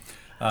helpful.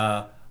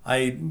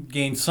 I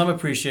gained some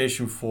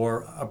appreciation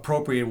for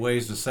appropriate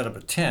ways to set up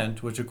a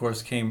tent, which of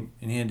course came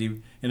in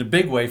handy in a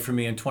big way for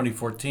me in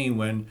 2014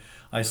 when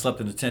I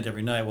slept in a tent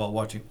every night while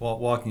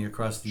walking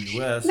across the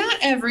U.S. Not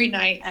every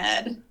night,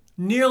 Ed.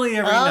 Nearly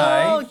every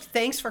night. Oh,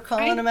 thanks for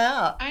calling him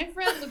out. I've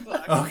read the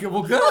book. Okay,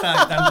 well, good.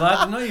 I'm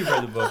glad to know you've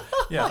read the book.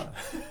 Yeah.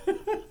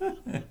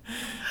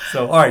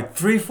 So, all right,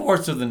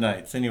 3/4 of the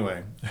nights,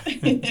 anyway.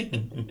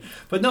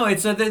 But no,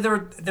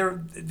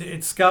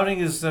 it's scouting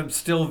is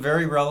still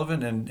very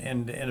relevant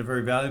and a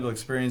very valuable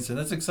experience, and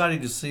it's exciting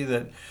to see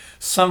that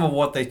some of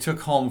what they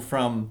took home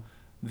from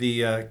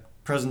the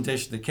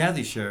presentation that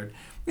Kathy shared,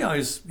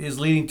 is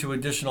leading to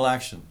additional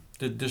action,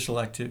 additional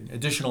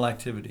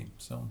activity.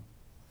 So.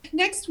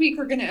 Next week,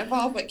 we're going to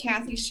evolve what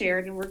Kathy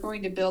shared, and we're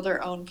going to build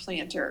our own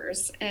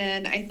planters.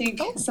 And I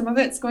think some of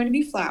it's going to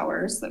be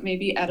flowers that may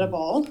be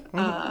edible.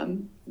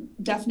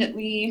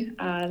 Definitely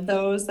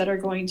those that are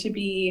going to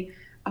be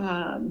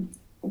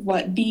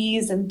what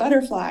bees and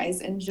butterflies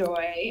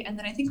enjoy. And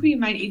then I think we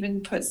might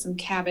even put some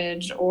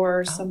cabbage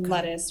or some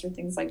lettuce or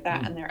things like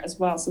that in there as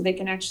well. So they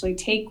can actually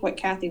take what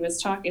Kathy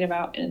was talking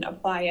about and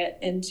apply it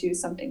into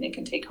something they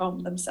can take home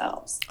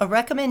themselves. A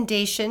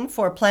recommendation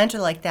for a planter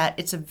like that,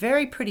 it's a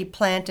very pretty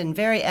plant and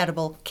very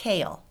edible,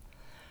 kale.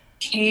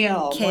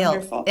 Kale.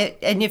 Wonderful.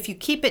 And if you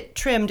keep it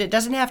trimmed, it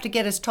doesn't have to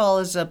get as tall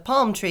as a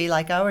palm tree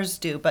like ours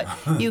do, but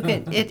you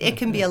can. It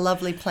can be a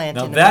lovely plant.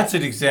 Now that's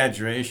an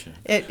exaggeration.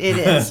 It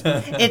is.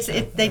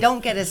 They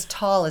don't get as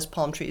tall as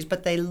palm trees,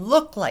 but they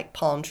look like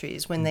palm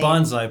trees when they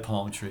bonsai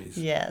palm trees.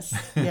 Yes.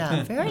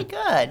 Yeah. Very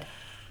good.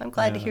 I'm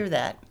glad to hear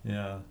that.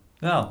 Yeah.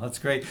 No, that's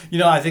great.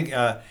 I think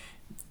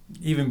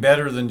even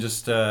better than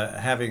just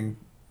having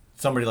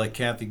somebody like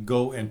Kathy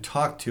go and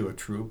talk to a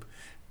troop.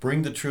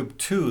 Bring the troop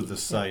to the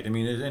site. I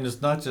mean, and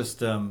it's not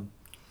just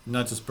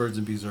Birds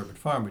and Bees Urban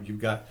Farm, but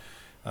you've got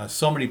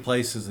so many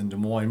places in Des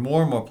Moines,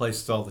 more and more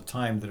places all the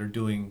time that are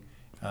doing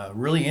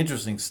really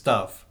interesting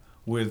stuff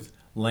with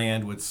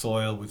land, with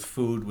soil, with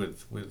food,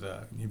 with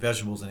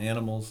vegetables and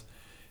animals.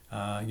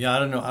 I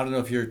don't know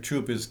if your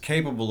troop is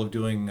capable of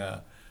doing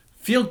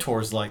field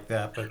tours like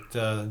that, but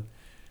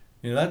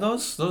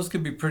those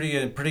could be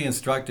pretty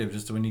instructive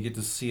just when you get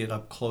to see it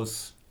up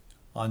close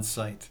on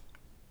site.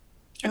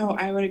 Oh,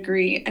 I would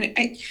agree.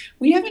 And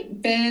we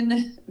haven't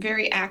been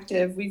very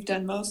active. We've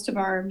done most of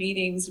our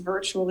meetings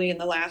virtually in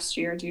the last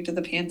year due to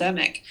the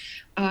pandemic.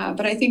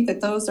 But I think that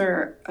those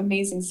are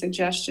amazing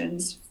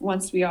suggestions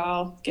once we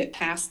all get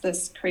past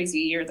this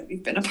crazy year that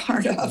we've been a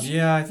part of.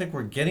 Yeah, I think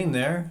we're getting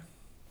there.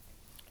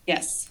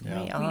 Yes,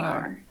 yeah. We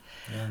are.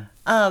 Yeah.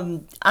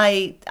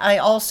 I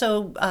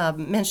also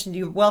mentioned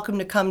you're welcome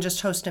to come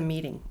just host a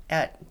meeting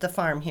at the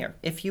farm here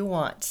if you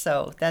want.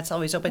 So that's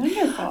always open.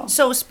 Wonderful.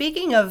 So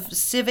speaking of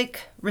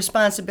civic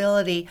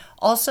responsibility,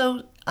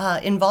 also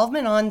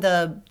involvement on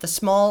the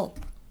small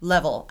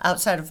level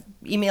outside of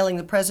emailing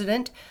the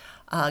president,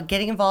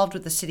 getting involved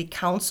with the city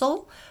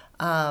council,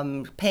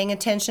 paying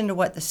attention to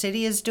what the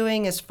city is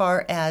doing as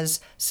far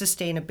as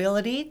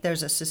sustainability.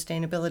 There's a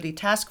sustainability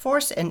task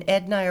force, and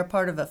Ed and I are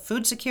part of a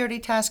food security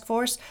task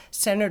force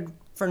centered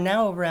for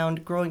now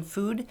around growing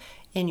food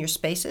in your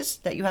spaces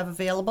that you have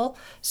available.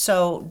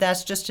 So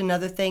that's just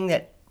another thing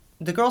that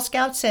the Girl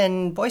Scouts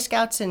and Boy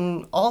Scouts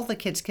and all the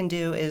kids can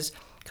do is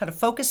kind of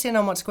focus in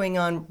on what's going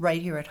on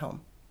right here at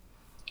home.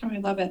 Oh, I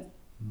love it.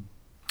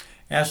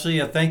 Ashley,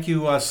 thank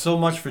you so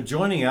much for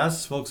joining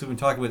us. Folks, we've been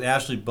talking with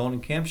Ashley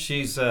Bohnenkamp.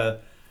 She's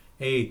a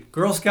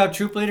Girl Scout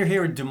troop leader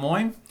here in Des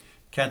Moines.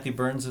 Kathy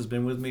Byrnes has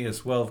been with me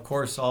as well. Of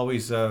course,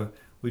 always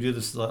we do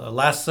this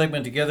last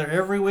segment together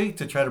every week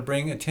to try to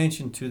bring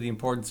attention to the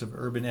importance of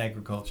urban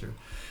agriculture.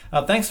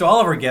 Thanks to all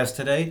of our guests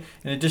today.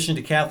 In addition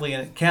to Kathy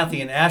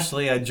and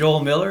Ashley, Joel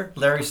Miller,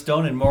 Larry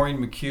Stone, and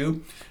Maureen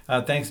McCue.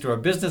 Thanks to our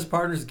business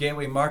partners,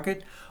 Gateway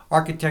Market,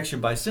 Architecture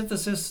by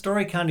Synthesis,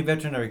 Story County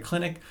Veterinary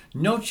Clinic,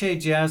 Noche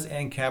Jazz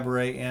and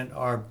Cabaret, and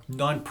our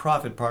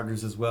nonprofit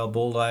partners as well,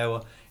 Bold,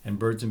 Iowa, and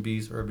Birds and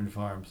Bees Urban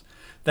Farms.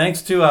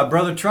 Thanks to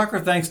Brother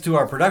Trucker. Thanks to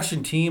our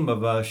production team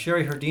of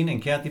Sherry Herdine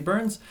and Kathy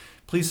Byrnes.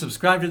 Please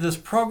subscribe to this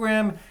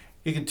program.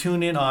 You can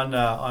tune in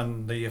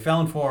on the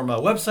Fallon Forum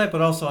website,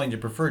 but also on your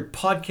preferred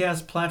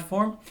podcast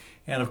platform.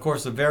 And, of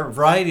course, a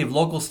variety of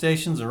local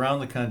stations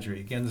around the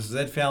country. Again, this is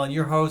Ed Fallon,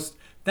 your host,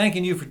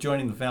 thanking you for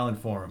joining the Fallon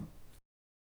Forum.